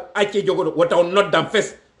on ngal acce jogoɗo wota on noddam fes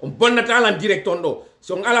on bonnata alan direct on ɗo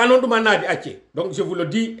so on ala noon ɗum annade acce donc je vous le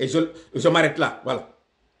dis et je m'arrête là voilà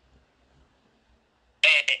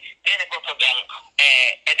ene goto ɓen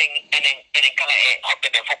enen kala e hoɓɓe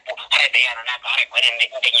ɓe foppu hayɓe yananaka hay ko enen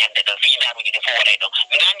nde ñande ɗo fijidaruji ɗe fof waɗay ɗo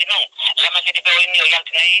mbiɗa andi noon lamasidi ɓe o inni o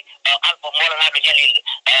yaltinayi albo molanaɗo jalil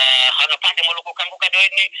hono pande molo ko kanko kadi o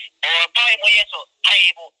inni o tawa mo yeeso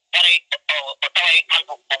tawibo aray o taway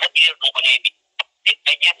kanko o woɗɗinel ɗum ko neeɓi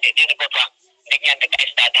ɓe ñande ɗene goto an nde ñande ka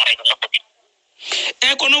stade haray ɗum nopputi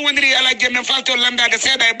e ko noon woniri ala jemme falto lamdade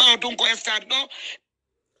seeɗa e ɓawa tun ko stade ɗo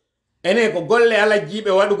ene ko golle ala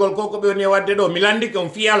jiiɓe waɗugol ko ɓe woni wadde ɗo mi landi on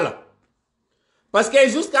fi Allah parce que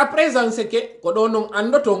jusqu'à présent c'est que ko ɗo non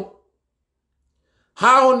andoton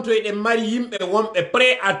ha on to eɗen mari yimɓe wonɓe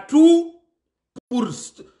prêt à tout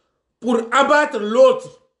pour abattre l'autre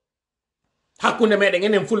hakkunde meɗen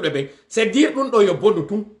enen fulɓe ɓe c'est dire ɗum ɗo yo bonu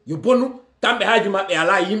tun yo bonu kamɓe haaju maɓɓe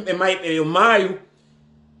ala yimɓe mayɓe yo maayu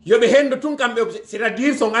yoɓe hendo tun kamɓe c'est à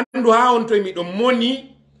dire son andu ha on to miɗo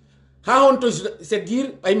moni ha on to c'est dire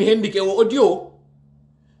ɓay mi hendike o audio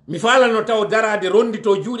mi falano taw darade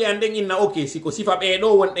rondito juuɗe an ɗen inna ok siko sifa ɓe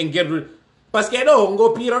ɗo wonɗen gerdude par ce que ɗo ngo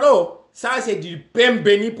piro ɗo ça c'est du pain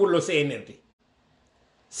béni pour le CNRD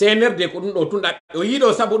CNRD ko ɗum ɗo tunɗa o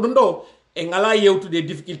yiɗo sabu ɗum ɗo e ngala yewtude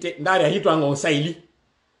difficulté ndaari a hito an on sayli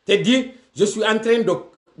c'est dire je suis en train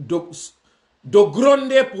de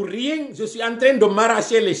gronder pour rien je suis en train de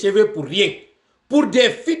m'arracher les cheveux pour rien pour des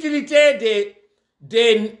futilités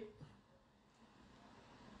des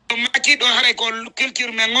makiɗo haray ko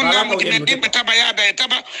culture men gongamuji men ɗin ɓe taba yaada e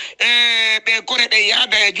taba ɓe kore ɗe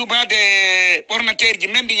yaada e jubade ɓornatereji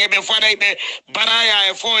men ɗin eɓe faɗay ɓe baraya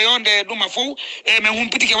e foyonde ɗuma fof min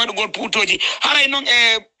humpitike waɗugol puutoji haray noon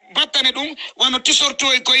e battane ɗum wano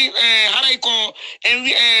tisortoy koye haray ko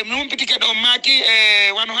mi humpitike ɗo maaki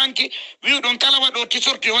wano hanki wiwɗon kala waɗo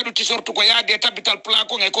tisortu e waɗu tisortu ko yaade tabital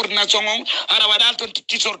placon e coordination on hara waɗal toon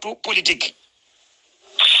tisortu politique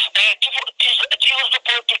tiwosde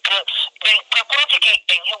politique ɓe politique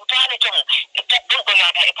en hewtani toon ɗum ɗo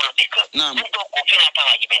yaada e politique ɗum ɗo ko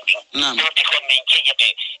finatawaji men ɗin politique on min jeeƴete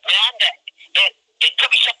mi anda e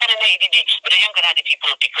duuɓi sappane nayyi ɗiɗi mbiɗa yanganade fi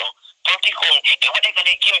politique o politique on e waɗegal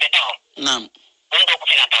e jimɓe taw ɗum ɗo ko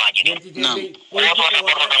finatawaji ɗin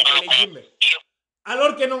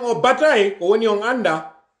alors que non o bataille ko woni on anda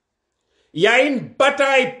il y a une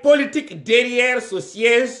bataille politique derrière ce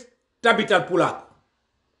siège tabital pulako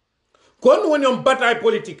kon woni on bataille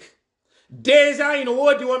politique déjà ino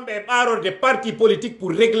woodi wonɓe ɓaarorde parti politique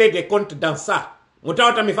pour régler des comptes dans ça mo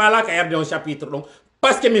tawata mi falaka yarde on chapitre ɗon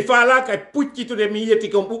parce que mi falaka puccitude mi yetti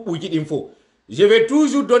kon ɓuɓɓuji ɗin fo je vais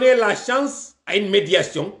toujours donner la chance à une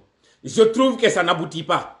médiation je trouve que ça n'aboutit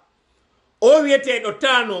pas o wiyeteɗo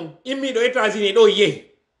ta noon immiɗo États-Unis ɗo yehi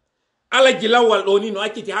alaji lawwal ɗo ni no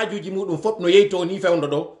acciti hajuji muɗum fof no yehi to ni fewdo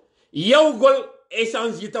ɗo yawgol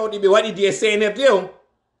échange ji tawɗi ɓe waɗi e CNRD on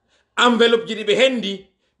enveloppe ji ɗi ɓe hendi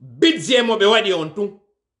budget mo ɓe waɗi on tun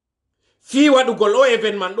fi waɗugol o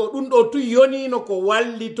événement ɗo ɗum ɗo tun yonino ko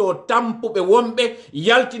wallito tampuɓe wonɓe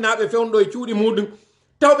yaltinaɓe fewndo e cuuɗi muɗum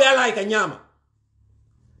tawɓe ala e ka ñaama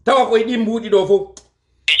tawa koye ɗin mbuuɗi ɗo fof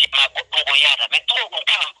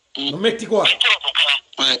no metti quoi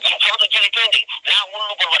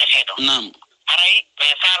haray ɓe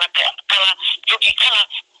faala kala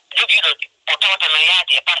jogiiɗo o tawata no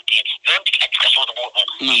yaade e parti yonti accuka suudu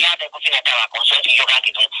muɗum yaada ko fina tawa kon so wonti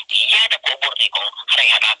jogaaki ɗum yaada ko ɓurɗi kon haray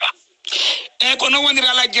haɗaka e ko noon woniri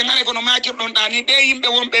ala jengare kono makirɗon ɗa ni ɓe yimɓe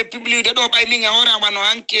wonɓe publide ɗo ɓay min e hoore wano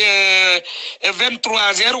hanki 23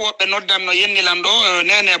 heures woɓɓe noddan no yennilan ɗo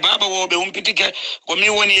nene baba woɓe humpitike ko min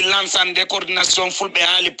woni lansande coordination fulɓe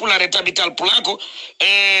haali pulare tabital pulako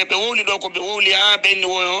ɓe wowli ɗo ko ɓe wowli ha ɓenni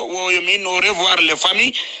woyo min no revoir les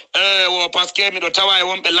familles par ce que miɗo tawa e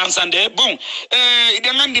wonɓe lansande bon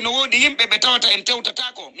iɗen gandi no woodi yimɓe ɓe tawata en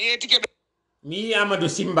tewtatako mi yetike ɓe mi yi Amadou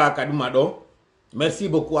Simba kaduma ɗo merci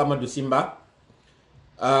beaucoup Amadou Simba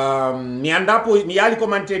mi anda mi yali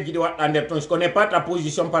commentaire ji ɗi waɗɗa nder ton je connais pas ta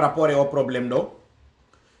position par rapport au problème ɗo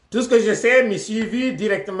tout ce que je sais mi suivi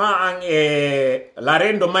directement en la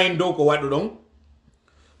reine de Maindo ko waɗu ɗon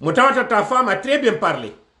mo tawata ta femme a très bien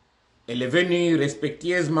parlé elle est venue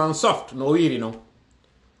respectueusement soft no wiri non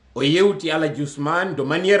o yewti Aladji Ousmane de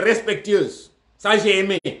manière respectueuse ça j'ai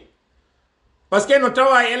aimé parce que no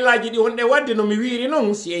tawa ellaji ɗi wonɗe wadde no mi wiri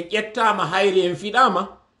non si en ƴettama hayre en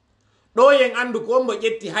fiɗama ɗo en andu ko mbo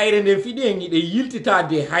ƴetti hayre nden fiɗi en iɗe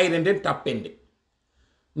yiltitade hayre nden tappende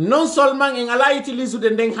non seulement en ala utilisude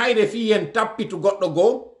nden hayre fi en tappitu goɗɗo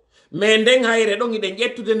goo mais nden hayre ɗon iɗen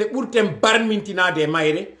ƴettude nde ɓurten barmintinade e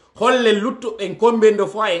mayre holle luttuɓen kombendo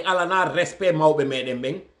fois en alana respect mawɓe meɗen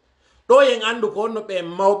ɓen ɗo yen andu ko no ɓe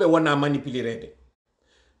mawɓe wona manipulirede.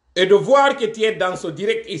 Et de voir que tu es dans ce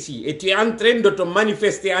direct ici et tu es en train de te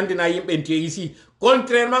manifester andina yimɓe tu es ici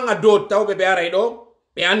contrairement à d'autres tawɓe ɓe aray ɗo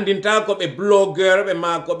ɓe andinta ko ɓe blogueur ɓe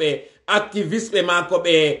ma ko ɓe activiste ɓe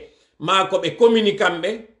ma ko ɓe communicant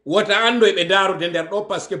ɓe wota ando e ɓe darude nder ɗo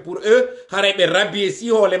parce que pour eux haray ɓe rabie si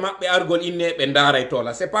hoole maɓɓe argol inne ɓe daray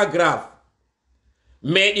tola c'est pas grave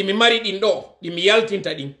mais ɗimi mari ɗin ɗo ɗimi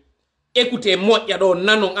yaltinta ɗin écoutez moƴƴa ɗo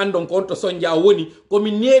nanon andon ko on to sonja woni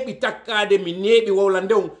komi neeɓi takkade mi neeɓi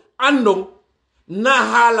wowlande on andon na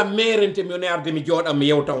haala merente mi one arde mi jooɗam mi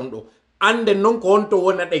yewta on ɗo ande non ko on to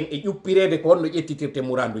wona ɗen e ƴuppirede ko on no ƴettitirte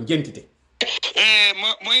murandu jentite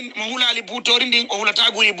mo hulali buutori ndin o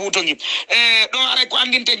hulata guri buutogi ɗo aray ko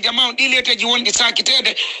andinten jama on ɗi leteji wonɗi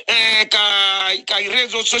sakitede ka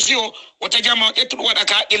réseau sociaux wota jama o ƴettuɗo waɗa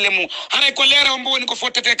ka haqqille mum haray ko leera on bo woni ko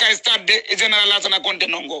fottete ka stade général Asana Conté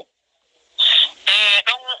nongo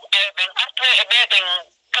ɗum ɓen arto e ɓeɗen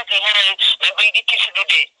kadi haray ɓe ɓeyɗi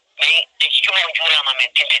tisudude mais e cuma o juurama men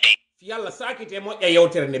tintide yalla sakite moƴƴa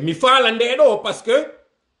yewtere nde mi faala nde ɗo parce que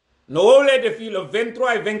no wowlede fi le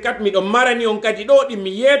 23 et 24 miɗo marani on kadi ɗo ɗi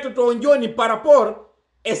mi yetoto joni par rapport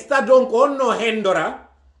e stade on ko onno hendora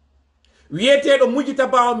wiyeteɗo mujita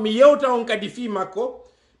ba on mi yewta on kadi fi makko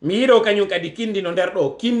mi yiɗo kañum kadi kindi no nder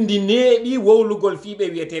ɗo kindi neeɓi wowlugol fiɓe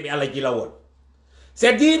wiyeteɓe alajilawol c'est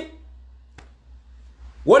à dire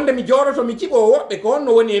wonde mi jooɗoto mi ciɓo woɓɓe ko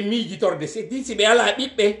onno woni e miijitorde c'est dire si ɓe ala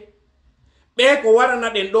ɓiɓɓe ɓe ko warana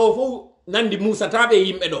ɗen ɗo fof nandi musataɓe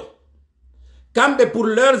yimɓe ɗo kamɓe pour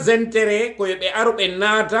leurs intérêts koyo ɓe aro ɓe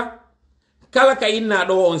naata kala ka inna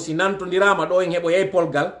ɗo on si nantodirama ɗo en heɓo yey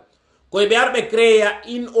polgal koye ɓe ar ɓe créa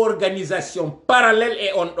une organisation parallèle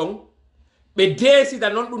e on ɗon ɓe deesida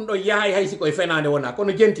noon ɗum ɗon yahay hay si koye fenade wona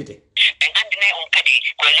kono jentite ɓe andine on kadi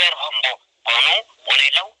koye leer hombo kono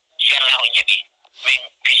wonay law si Allah o jaɓi min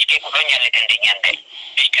puisque ko ɗon ñalleten ñande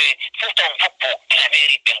puisque Foutah on foppo ila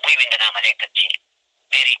mairie ɓen boy windanama lekkatti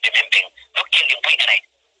mairie ɓe men ɓen dokkilɗi boy aray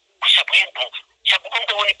ko sabu hen ɗum sabu ɗum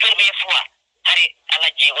ɗo woni premier fois hare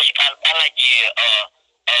alaji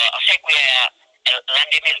sekkoyaya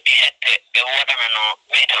l'année 2017 ɓe woɗanano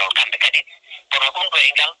météo kamɓe kadi kono ɗum ɗo e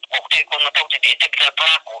ngal koko tawi kono tawtede e tabital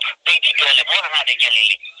plaque ɓeydi joole moɗanade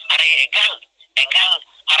jalili haray e ngal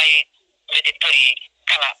haray mbeɗe tori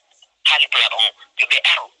kala haali pulaɗo on yoɓe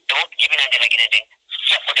aro e woɓɓe jibinande lagine nden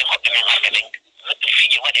soɓɓoɗen hoɓɓe men arɓe ɓen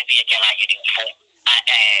fiije waɗe wiye jalaji ɗin fof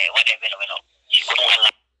waɗe welo welo ko ɗum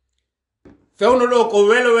Allah fewno ɗo ko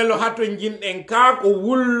welo welo hato jinɗen ka ko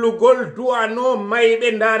wullugol du'ano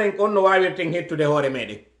mayɓe daren ko onno wawirten hettude hoore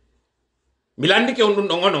meɗen mi landike on ɗum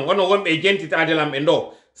ɗon ono wonɓe e jentitade lam ɓe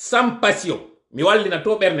ɗo sans passion mi wallina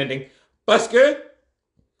to ɓernde nden parce que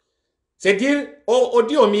c'est dire o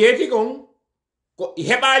di o mi yeti kon ko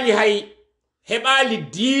heɓali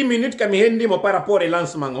 10 minutes kami hendimo par rapport e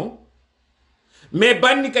lancement on mais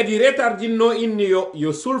banni kadi retardinno inni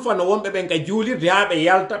yo sulfano wonɓe ɓen ka juulirde ha ɓe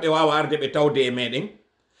yalta ɓe wawa arde ɓe tawde e meɗen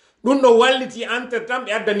ɗum ɗo walliti entre temps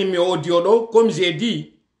ɓe addanimi o audio ɗo comme j'ai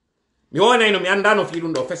dit mi wonayno mi andano fi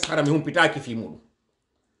ɗum ɗo fes hara mi humpitaki fi muɗum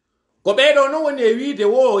ko ɓeɗo no woni e wiide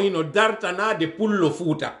wo hino dartanade pullo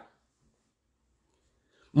Foutah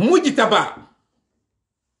mujita ba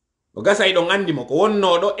o gasay ɗon andimo ko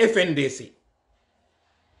wonnoɗo FNDC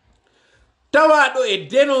tawaɗo e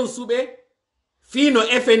dénonsuɓe fino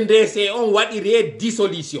FNDC on waɗiri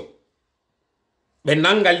dissolution ɓe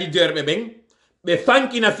nanga leader ɓe ɓen ɓe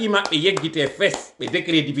fankina fi maɓɓe yeggite fes ɓe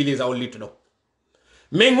décrédibilisa on littuɗo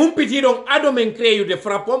min humpitiɗon ado men créyude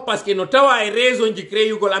frappon parce que no tawa e raison ji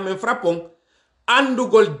créyugol amen frappon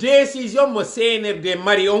andugol décision mo CNRD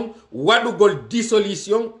mari on waɗugol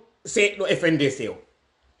dissolution seɗɗo FNDC o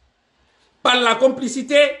par la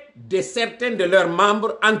complicité de certains de leurs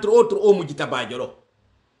membres entre autres o mujitabajo ɗo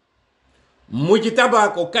mujitaba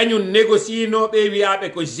ko kañum négociinoɓe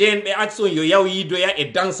wiyaɓe ko jeune ɓe action yo yaw yidoya e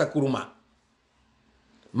dansa kurma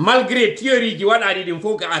malgré théorie ji waɗaɗi ɗin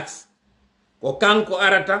fof ka axe ko kanko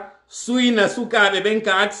arata suyna sukaɓe ɓen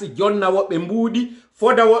ka axe jonna woɓɓe mbuuɗi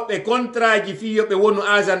foda woɓɓe contrat ji fiyoɓe wonu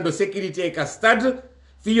agent de sécurité ka stade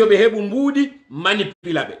fiyoɓe heɓu mbuuɗi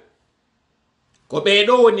manipula ɓe ko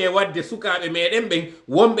ɓeɗo woni e wadde sukaɓe meɗen ɓen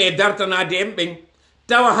wonɓe e dartanade en ɓen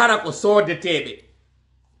tawa hara ko soodeteɓe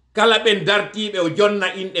kala ɓen dartiɓe o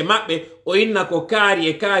jonna inɗe maɓɓe o inna ko kaari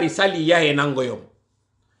e kaari sali yahe nangoyom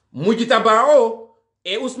mujitaba o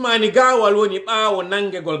e Ousmani Gawal woni ɓaawo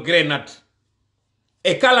nangegol grenade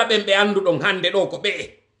e kala ɓen ɓe anduɗon hande ɗo ko ɓe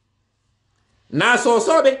na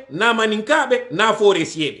sosoɓe na maninkaɓe na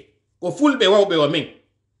foresiyeɓe ko fulɓe wawɓe o men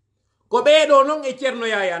ko ɓeɗo non e Ceerno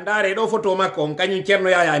Yaya ndaare ɗo photo makko on kañum Ceerno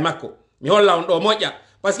Yaya e makko mi holla on ɗo moƴƴa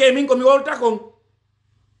par ce que min ko mi wolta kon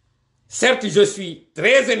Certes, je suis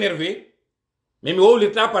très énervé, mais mi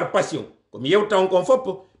wowlirta par passion. Ko mi yewta on kon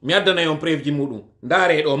foppo, mi addana on preuve ji mudum.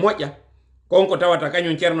 Ndare do moƴƴa, konko tawata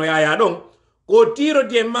kañum Ceerno Yaya ɗon, ko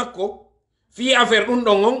tirodi e makko, fi affaire ɗum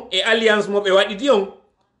ɗon on e alliance mo ɓe waɗi di on,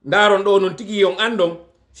 ndaron ɗo non tigi on andon,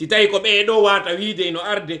 si tawi ko ɓe ɗo wata wiide ino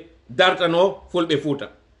arde, dartano fulɓe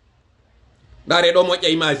Fuuta. Ndare ɗo moƴƴa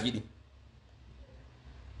image ji ɗi.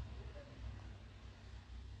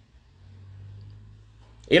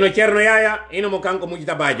 Ino Ceerno Yaya, ino mo kanko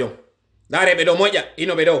Mujita Bajo. Ndare ɓe ɗo moƴƴa,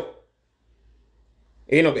 ino ɓe ɗo.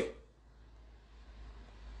 Ino ɓe.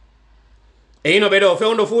 E ino ɓe ɗo,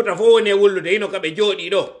 fewndo Fuuta fo woni e wullude, ino kaɓe jooɗi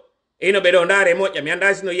ɗo. Ino ɓe ɗo, ndare moƴƴa, mi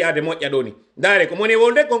anda sino yiyade moƴƴa ɗo ni. Ndare ko moni e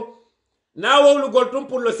wolde kon, na wowlugol tum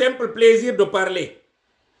pour le simple plaisir de parler.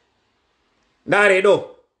 Ndare ɗo,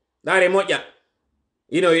 ndare moƴƴa.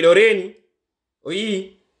 Ino iɗo reeni, o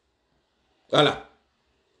yii. Voilà.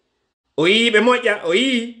 O yii ɓe moƴƴa, o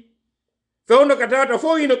yii. Fewndo ka tawata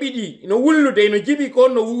fo ino ɓiɗi, ino wullude, ino jibi ko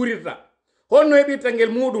honno wurirta. Honno heɓirta ngel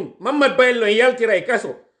muɗum, Mamadou Baylo en yaltira e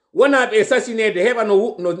kaso. Wona ɓe sasinede heɓa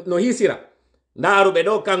no hisira. Ndaruɓe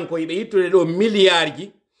ɗo kanko yiɓe yittude ɗo milliard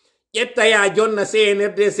ji. Ƴetta ya jonna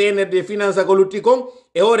CNRD finance ko lutti kon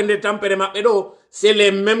e hoore nde tampere maɓɓe ɗo, c'est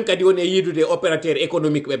les mêmes kadi woni e yidude opérateur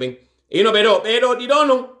économique ɓe ɓen. Ino ɓe ɗo, ɓeɗo ɗiɗo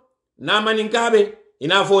non, na maninkaɓe,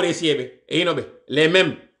 ina forestier e ino ɓe, les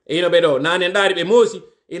mêmes. E ino ɓe ɗo, nane ndaari ɓe moosi,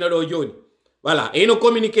 ino ɗo joni. Voilà, e ino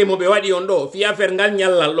communiqué mo ɓe waɗi on ɗo, fi affaire ngal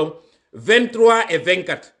ñallal ɗon, 23 et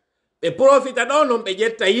 24. Ɓe profita ɗo non ɓe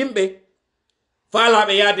ƴetta yimɓe,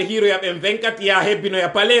 faalaɓe yaade hiroya ɓen 24 ya hebbinoya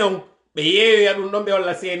palais on, ɓe yeeyoya ɗum ɗon ɓe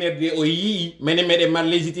walla CNRD o yii, menen meɗen mar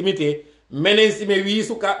légitimité, menen si me wi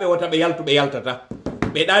sukaɓe wota ɓe yaltu ɓe yaltata.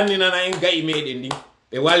 Ɓe ɗanninana en gayi meɗen ndin,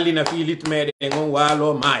 ɓe wallina filit meɗen on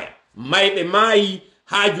waalo maaya. Mayɓe maayi,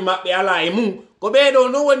 haaju maɓɓe ala e mum, ko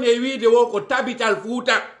ɓeɗo no woni e wiide wo ko tabital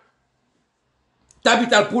Fuuta,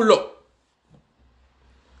 tabital pullo.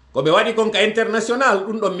 Ko ɓe waɗi kon ka international,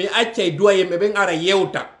 ɗum ɗon mi acca e duwa yimɓe ɓen ara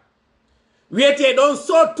yewta. Wiyete ɗon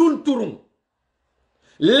so tunturum,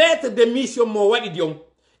 lettre de mission mo waɗi di on,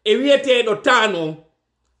 e wiyeteɗo tano on,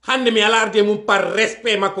 hande mi alarde mum par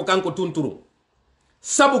respect makko kanko tunturum.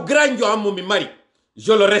 Sabu grandio ammo mi mari,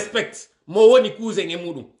 je le respecte, mo woni cousin e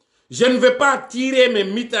muɗum. Je ne vais pas tirer mes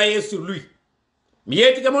mitrailleuses sur lui. Mi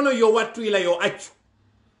yettiga mono yo wattu ila yo accu.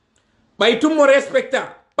 Ɓay tum mo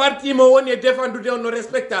respecta, parti mo woni e défendude on no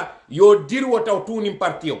respecta, yo dirwo taw tuunim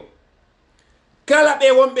parti on. Kala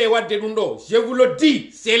ɓe wonɓe wadde ɗum ɗo, je vous le dis,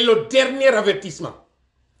 c'est le dernier avertissement.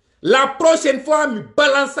 La prochaine fois, mi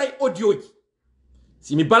balansay audio ji.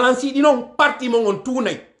 Si mi balansi ɗi non, parti mon on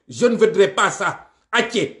tuunay. Je ne voudrais pas ça.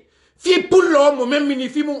 Acce. Fi pullo mo memmini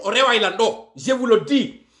fi mum o rewaylan ɗo. Je vous le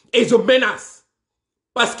dis. Et je menace.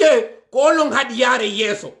 Parce que, ko olon haɗi yaare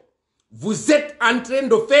yeeso. Vous êtes en train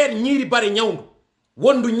de faire ñiiri bare ñawndu.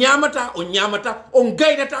 Wondu ñamata, on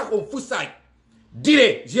gaynata, on fussay.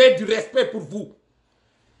 Direz, j'ai du respect pour vous.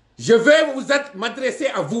 Je vais m'adresser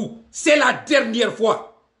à vous. C'est la dernière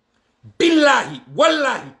fois. Billahi,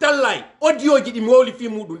 wallahi, tallahi, audio ji ɗi mi wowli fi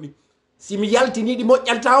muɗum ɗi. Si mi yaltini ɗi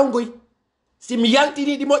moƴƴanta on goy. Si mi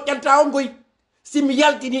yaltini ɗi moƴƴanta on goy. Si mi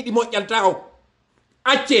yaltini ɗi moƴƴanta on.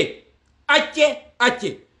 Acce.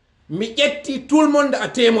 Mi ƴetti tout le monde à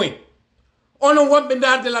témoin. Onon wonɓe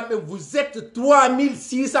darde lamɓe, vous êtes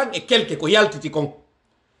 3600 et quelques ko yaltiti kon.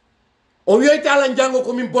 O wiyoyta ala jango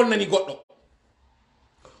komin bonnani goɗɗo.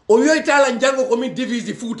 O wiyoyta ala jango komin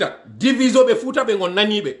divise Fuuta. Divisoɓe Fuuta ɓe gon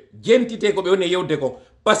naniɓe. Jentite ko ɓe woni yewde ko.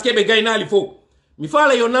 Parce que ɓe gaynali fof. Mi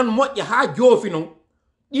faala yo nan moƴƴa ha joofi non.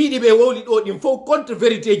 Ɗiɗi ɓe wowli ɗo ɗin fof contre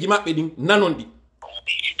vérité ji maɓɓe ɗin nanon ɗi.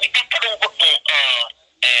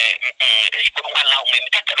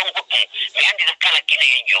 Mi andina kala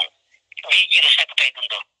Guinéen jon wiijiɗo sakkutay ɗum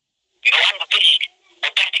ɗon yo anndu tagi o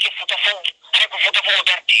dartike Fuuta fof hay ko Fuuta fof o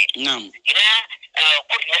darti ina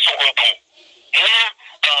coordination on tun ina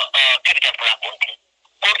capital pulak on tun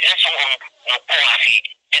coordination on no kowafi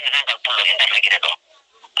dendatangal pullo e nder lagguide ɗo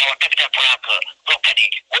awa capital pulak ɗo kadi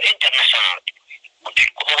ko international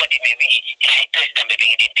ko waɗi mi wii ina hay président ɓe ɓe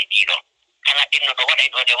yiɗen tiɗɗiɗo kala inno ɗo waɗay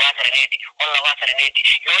ɗo de wasere needi holla wasere needi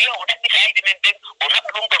yo yaw o ɗaɓɓita ayde men ɓen o naɓa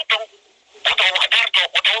ɗum ɗon ton oto darto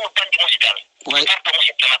oto wonu bandi musidal darto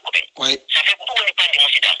musidɓe makko ɓen ça fait ko ɗum woni bandi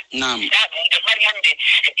musidal ɗe mari hannde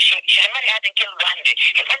sene mari haaden kelluɗo hannde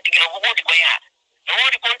e fantigiro ko woodi ko yaha no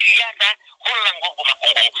woodi konti yahata hollan goggo makko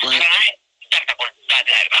ngon hana dartagol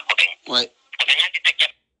dadiraɓe makko ɓen koɓe ñandita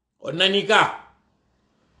jam o nani ka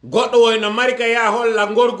goɗɗo woyno mari ka ya holla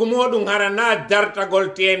gorgu moɗum hara na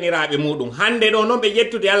dartagol teniraɓe muɗum hande ɗo noon ɓe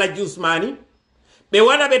ƴettude Alaji Ousmani ɓe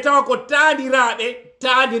waɗa ɓe tawa ko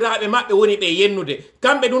taadiraɓe maɓɓe woni ɓe yennude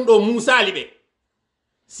kamɓe ɗum ɗo musali ɓe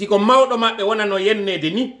siko mawɗo maɓɓe wona no yennede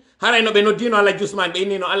ni haray no ɓe noddino Alhaji Ousmane ɓe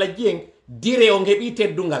innino Alhaji en dire on heɓi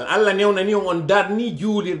teddungal Allah newnani on darni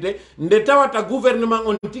juulirde nde tawata gouvernement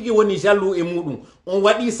on tigi woni jaloux e muɗum on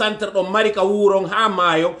waɗi centre ɗon mari ka wuuron ha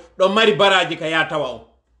maayo ɗon mari baraji ka ya tawa on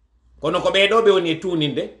kono ko ɓeɗo ɓe woni e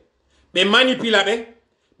tuninde ɓe manipula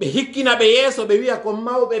ɓe hikkina ɓe yeeso ɓe wiya ko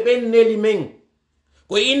mawɓe ɓen neli men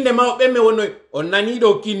ko inde mawɓe me wono on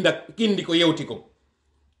naniɗo kindi ko yewti ko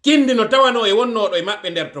kindi no tawano e wonnoɗo e maɓɓe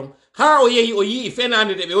nder ton ha o yehi o yii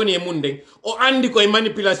fenande de ɓe woni e mun nden o andi koye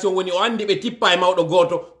manipulation woni o andi ɓe tippa e mawɗo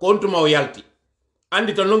goto ko on tuma o yalti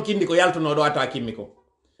andi ton noon kindi ko yaltunoɗo atakimmi ko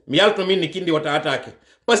mi yalto min ni kindi wata atake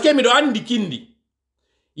par ce que miɗo andi kindi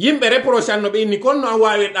yimɓe reprochanno ɓe inni konno an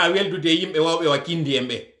wawiɗa weldude e yimɓe wawɓe wa kindi en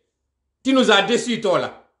ɓe tinus a déçu tola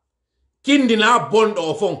kindi na bonɗo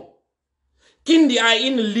o fon kindi a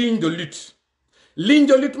une ligne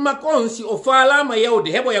de lutte makko on si o falama yawde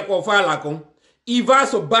heɓoya ko faala kon il va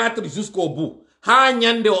se battre jusqu'au bout ha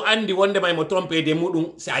nyande o andi wonde may mo trompé de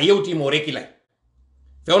muɗum sa yewtimo rekilay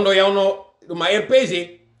fewndo yawno ɗum a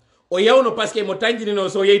RPG o yawno parce que mo tanjinino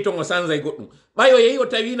so yeyi ton o sanza e goɗɗum ɓay o yeyi o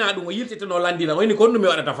tawina ɗum o yiltitino landina o inni kon ɗum mi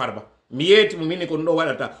waɗata farba mi yeeti mo minni ko ɗum ɗo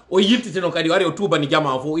waɗata o yiltitino kadi o ari o tubani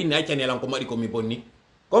jama o fo o inni accani elan ko maɗi komi bonni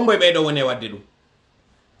comboye ɓeyɗo woni e wadde ɗum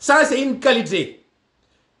ça c'est une qualité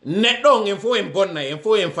neɗɗo on en fo en bonnay en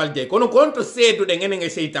fo en faljay kono konto seeduɗen enen e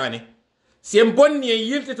seytane si en bonni en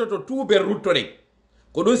yiltitoto tuuɓen ruttoɗen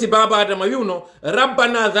ko ɗum si baba adama wiwno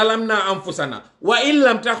rabbana zalamna anfusana wa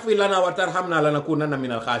illam tahfir lana wa tarhamna lanakunanna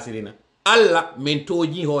min alkhasirina allah min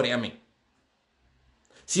tooñi hoore amen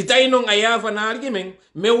si tawi noon a yafanargi men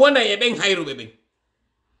min wona e ɓen hayruɓe ɓen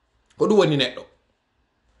ko ɗum woni neɗɗo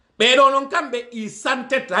ɓeɗo noon kamɓe i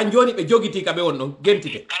santet han joni ɓe jogiti ka ɓe won ɗon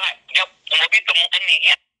gentite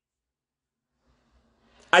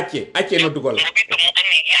acce noddugol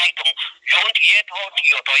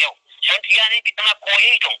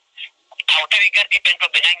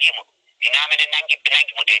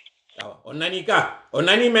on nani ka on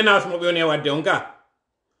nani menace mo ɓe woni e wadde on ka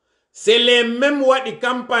c'est les mêmes waɗi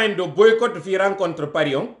campagne de boycott fi rencontre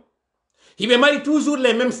Paris on hiɓe mari toujours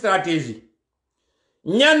les mêmes stratégies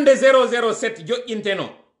ñande 007 joƴƴinteno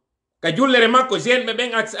ka jullere makko jeune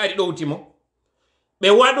ɓen axe ari ɗowtimo ɓe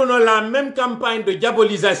waɗuno la même campagne de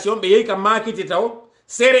diabolisation ɓe yehi ka makiti taw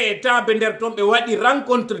sere e tabe nder ton ɓe waɗi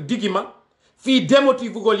rencontre digima fi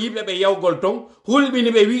démotivugol yimɓe ɓe yawgol ton hulɓini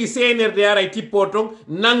ɓe wi CNRD aray tippo ton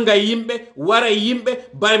nanga yimɓe wara yimɓe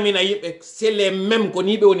barmina yimɓe c'est les mêmes ko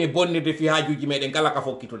ni ɓe woni bonnirde fi hajuji meɗen kala ka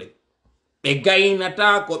fokkituɗen ɓe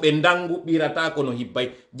gaynata ko ɓe dangu ɓirata kono hibbay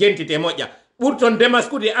jentite moƴƴa ɓurton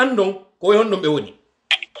demaskude andon ko honɗum ɓe woni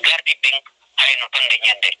gardi ɓen hayno tonde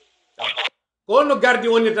ñande ko honno gardi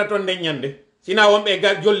wonirta tonde ñande sina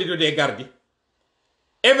wonɓe jollidude e gardi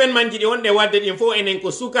événement ji ɗi wonɗe wadde ɗin fof enen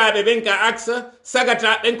ko sukaɓe ɓen ka axe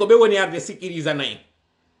sagata ɓen ko ɓe woni arde sécurisana en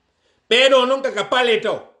ɓeɗo noon kaka palais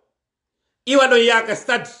taw iwa ɗon yaaka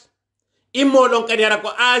stade immoɗon kadi ara ko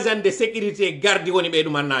agent de sécurité gardi woni ɓe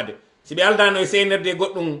ɗum annade si ɓe aldano e CNRD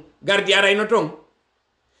goɗɗum gardi arayno toon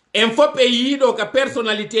en fof ɓe yiiɗo ka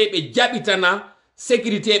personnalité ɓe jaɓitana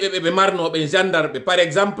sécurité ɓe marnoɓe gendarme par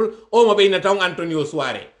exemple o mo ɓeyna taw Antonio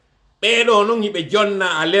Soare ɓeɗo noon hiɓe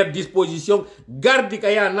jonna à leur disposition gardi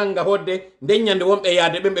ka ya nanga hodde ndeññande wonɓe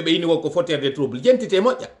yaade ɓen ɓe yini wonko fauteurs de trouble jentite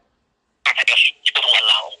moƴƴa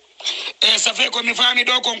ça fait komi faami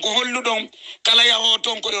ɗo kon ko holluɗon kala yaho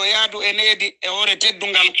toon ko yo yaadu e needi e hoore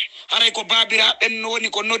teddungal haray ko baabiraɓen woni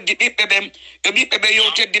ko noddi ɓiɓɓe ɓen yo ɓiɓɓe ɓe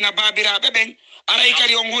yo teddina baabiraɓe ɓen aray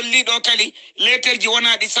kadi on holliɗo kadi letterji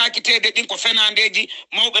wonaɗi sakitede ɗin ko fenandeji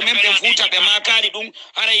mawɓe men ɓen Fuuta ɓe makari ɗum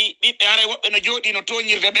haray ɓiɓɓe haray woɓɓe no jooɗi no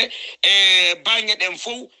toñirde ɓe e bange ɗen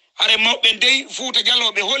fof haray mawɓe ndey Fuuta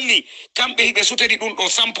Jalloɓe holli kamɓe hiɓe sutani ɗum ɗo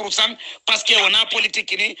 100% par ce que wona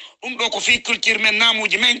politique ni ɗum ɗo ko fi culture men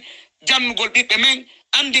namuji men jannugol ɓiɓɓe men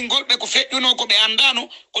andingol ɓe ko feƴƴuno ko ɓe andano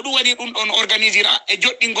ko ɗum waɗi ɗum ɗon organisira e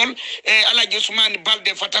joɗɗingol e Alhaji Ousmane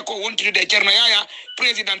Balde Fatako wontinude e Ceerno Yaya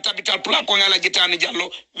président capital plan ko Alhaji Tani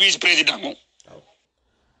Diallo vice président o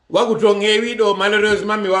wagu to heewi ɗo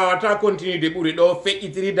malheureusement mi wawata continude ɓuri ɗo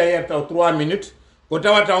feƴƴitiri d'ailleurs taw 3 minutes ko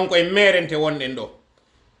tawata on koye merente wonɗen ɗo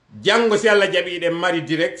janngo si Allah jaɓiɗen mari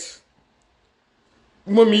direct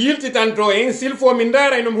momi yiltitanto en s'il faut min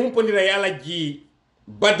daara no mi humpodira e Alhaji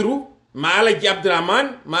Badrou ma Alhaji Abdourahmane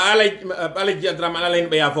ma Alhaji Abdourahmane ala hen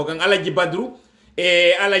ɓe yaafo kan Alhaji Badrou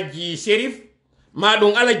e Alhaji Chérif ma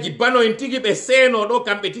ɗum Alhaji Bano en tigi ɓe seeno ɗo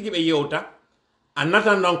kamɓe tigi ɓe yewta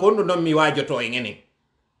annatan non ko ɗum ɗon mi wajoto en enen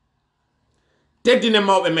teddine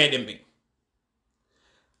mawɓe meɗen ɓe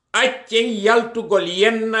accen yaltugol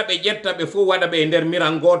yenna ɓe ƴetta ɓe fof waɗa ɓe nder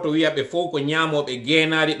miran goto wiya ɓe fof ko ñamoɓe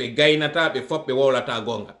geenari ɓe gaynata ɓe fof ɓe wowlata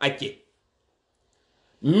gonga acce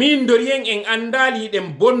min dorien en andali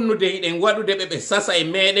hiɗen bonnude hiɗen waɗude ɓe sasa e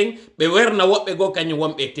meɗen ɓe werna woɓɓe go kañum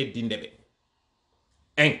wonɓe teddinde ɓe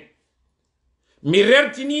en mi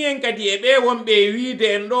rertini en kadi e ɓe wonɓe wiide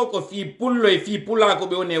en ɗo ko fi pullo e fi pulako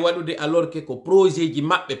ɓe woni e waɗude alors que ko projet ji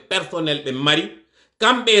maɓɓe personnel ɓe mari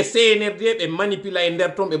kamɓe CNRD ɓe manipula e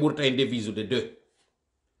nder ton ɓe ɓurta e devise de 2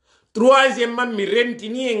 troisièmement mi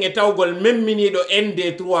rentini en e tawgol memminiɗo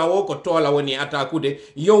ND3 o ko toola woni attaquude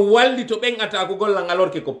yo wallito ɓen attaquegolla alors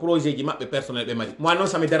que ko projet ji maɓɓe personnel ɓe mari moi non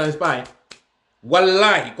ça me dérange pas hein.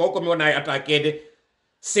 Wallahi koko mi wona e attaquede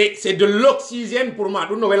c'est de l'oxygène pour moi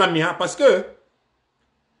ɗum no welanmi ha parce que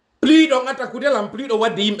plus ɗon attaquude lam plus ɗo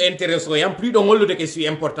wadde yimɓe intéressé yam plus ɗo gollude que suis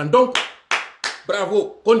important donc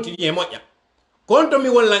bravo continue e moƴƴa konto mi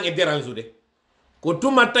wollan e dérange ko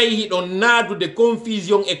tuma tawi hiɗon naadude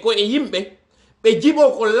confusion e koye yimɓe ɓe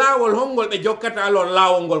jiɓo ko laawol hongol ɓe jokkata alors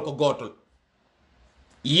laawol ngol ko gotol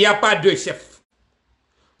y a pas deux chefs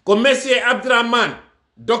ko monsieur Abdraman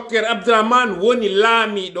docteur Abdraman woni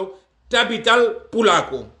laamiɗo tabital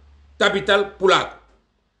pulako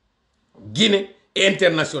Guinée e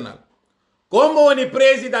international komo woni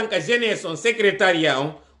président ka jeunesse on secrétariat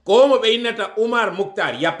on komo ɓe innata Oumar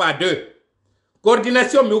Mouktar y a pas deux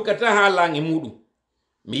coordination mi hukkata haalan e muɗum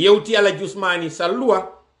mi yewti ala jusmani salluwa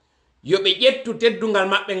yo ɓe ƴettu teddungal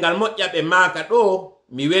maɓɓe ngal moƴƴa ɓe maaka ɗo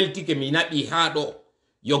mi weltike mi naɓi haa ɗo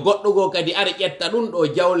yo goɗɗo go kadi are ƴetta ɗum ɗo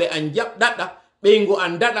jawle an jaɓɗaɗa ɓeygo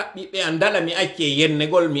an daɗa ɓiɓɓe an daɗa mi acce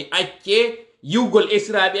yennegol mi acce yiwgol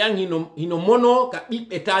esiraɓe an hino mono ka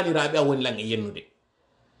ɓiɓɓe taniraɓe an woni lan e yennude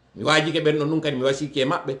mi wajike ɓen ɗon ɗum kadi mi wasike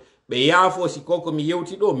maɓɓe ɓe yaafo si koko mi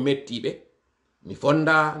yewti ɗo mettiɓe mi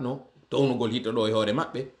fonda no townugol hito ɗo e hoore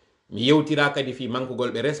maɓɓe mi yewtira kadi fi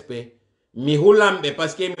mankugol ɓe respect mi hulamɓe par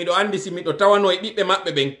ce que miɗo andi si miɗo tawano e ɓiɓɓe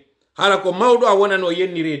maɓɓe ɓen hala ko mawɗo a wonano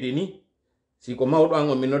yennirede ni si ko mawɗo an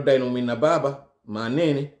on mi noddayno minna baba ma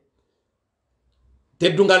nene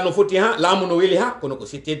teddungal no foti ha laamu no weli ha kono ko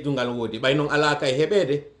si teddungal woodi ɓay noon ala kay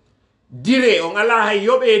heɓede dire on ala hay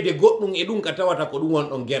yoɓede goɗɗum e ɗum ka tawata ko ɗum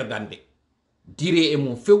wonɗon gerdande dire e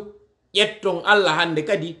mum few ƴetton Allah hande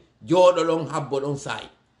kadi jooɗoɗon habboɗon saayi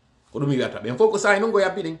ko ɗum wiyata ɓen fof ko saayi noon go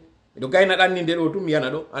yabbiɗen miɗo gayna ɗanninde ɗo tum mi yana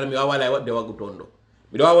ɗo ara mi wawa wala e waɗde waggu toon ɗo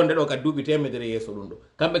miɗo wawa wonde ɗo kadi duuɓi temedere yeeso ɗum ɗo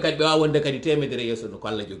kamɓe kadi ɓe wawa wonde kadi temedere yeeso ɗo ko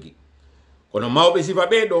Allah jogui kono mawɓe sifa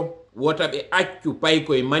ɓe ɗo wota ɓe accu pay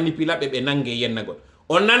koye manipula ɓe nangue yennagol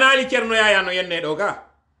on nanali ceerno Yaya no yenne ɗo ka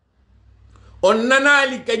on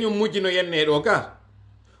nanali kañum muji no yenne ɗo ka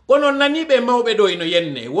kono on nani ɓe mawɓe ɗo ino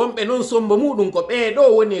yenne wonɓe noon sombo muɗum ko ɓe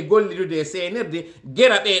ɗo woni e gollidude e senirde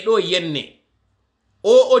gera ɓe ɗo yenne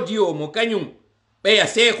o audio mo kañum ɓeya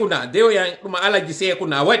sekuna dewoya ɗuma alaji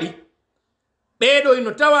sekuna waɗi ɓeɗo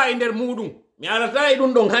ino tawa e nder muɗum mi alata e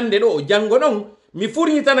ɗum ɗon hande ɗo janggo ɗon mi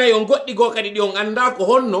furnitana e on goɗɗi go kadi ɗi on anda ko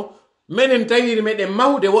honno menen tawiri meɗen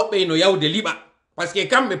mawde woɓɓe ino yawde liɓa par ce que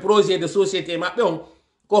kamɓe projet de société maɓɓe on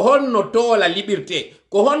ko honno toola liɓirte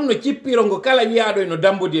ko honno cippirongo kala wiyaɗo eno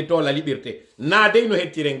dambodi e toola liɓirte na dey no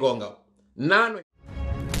hettire gonga nano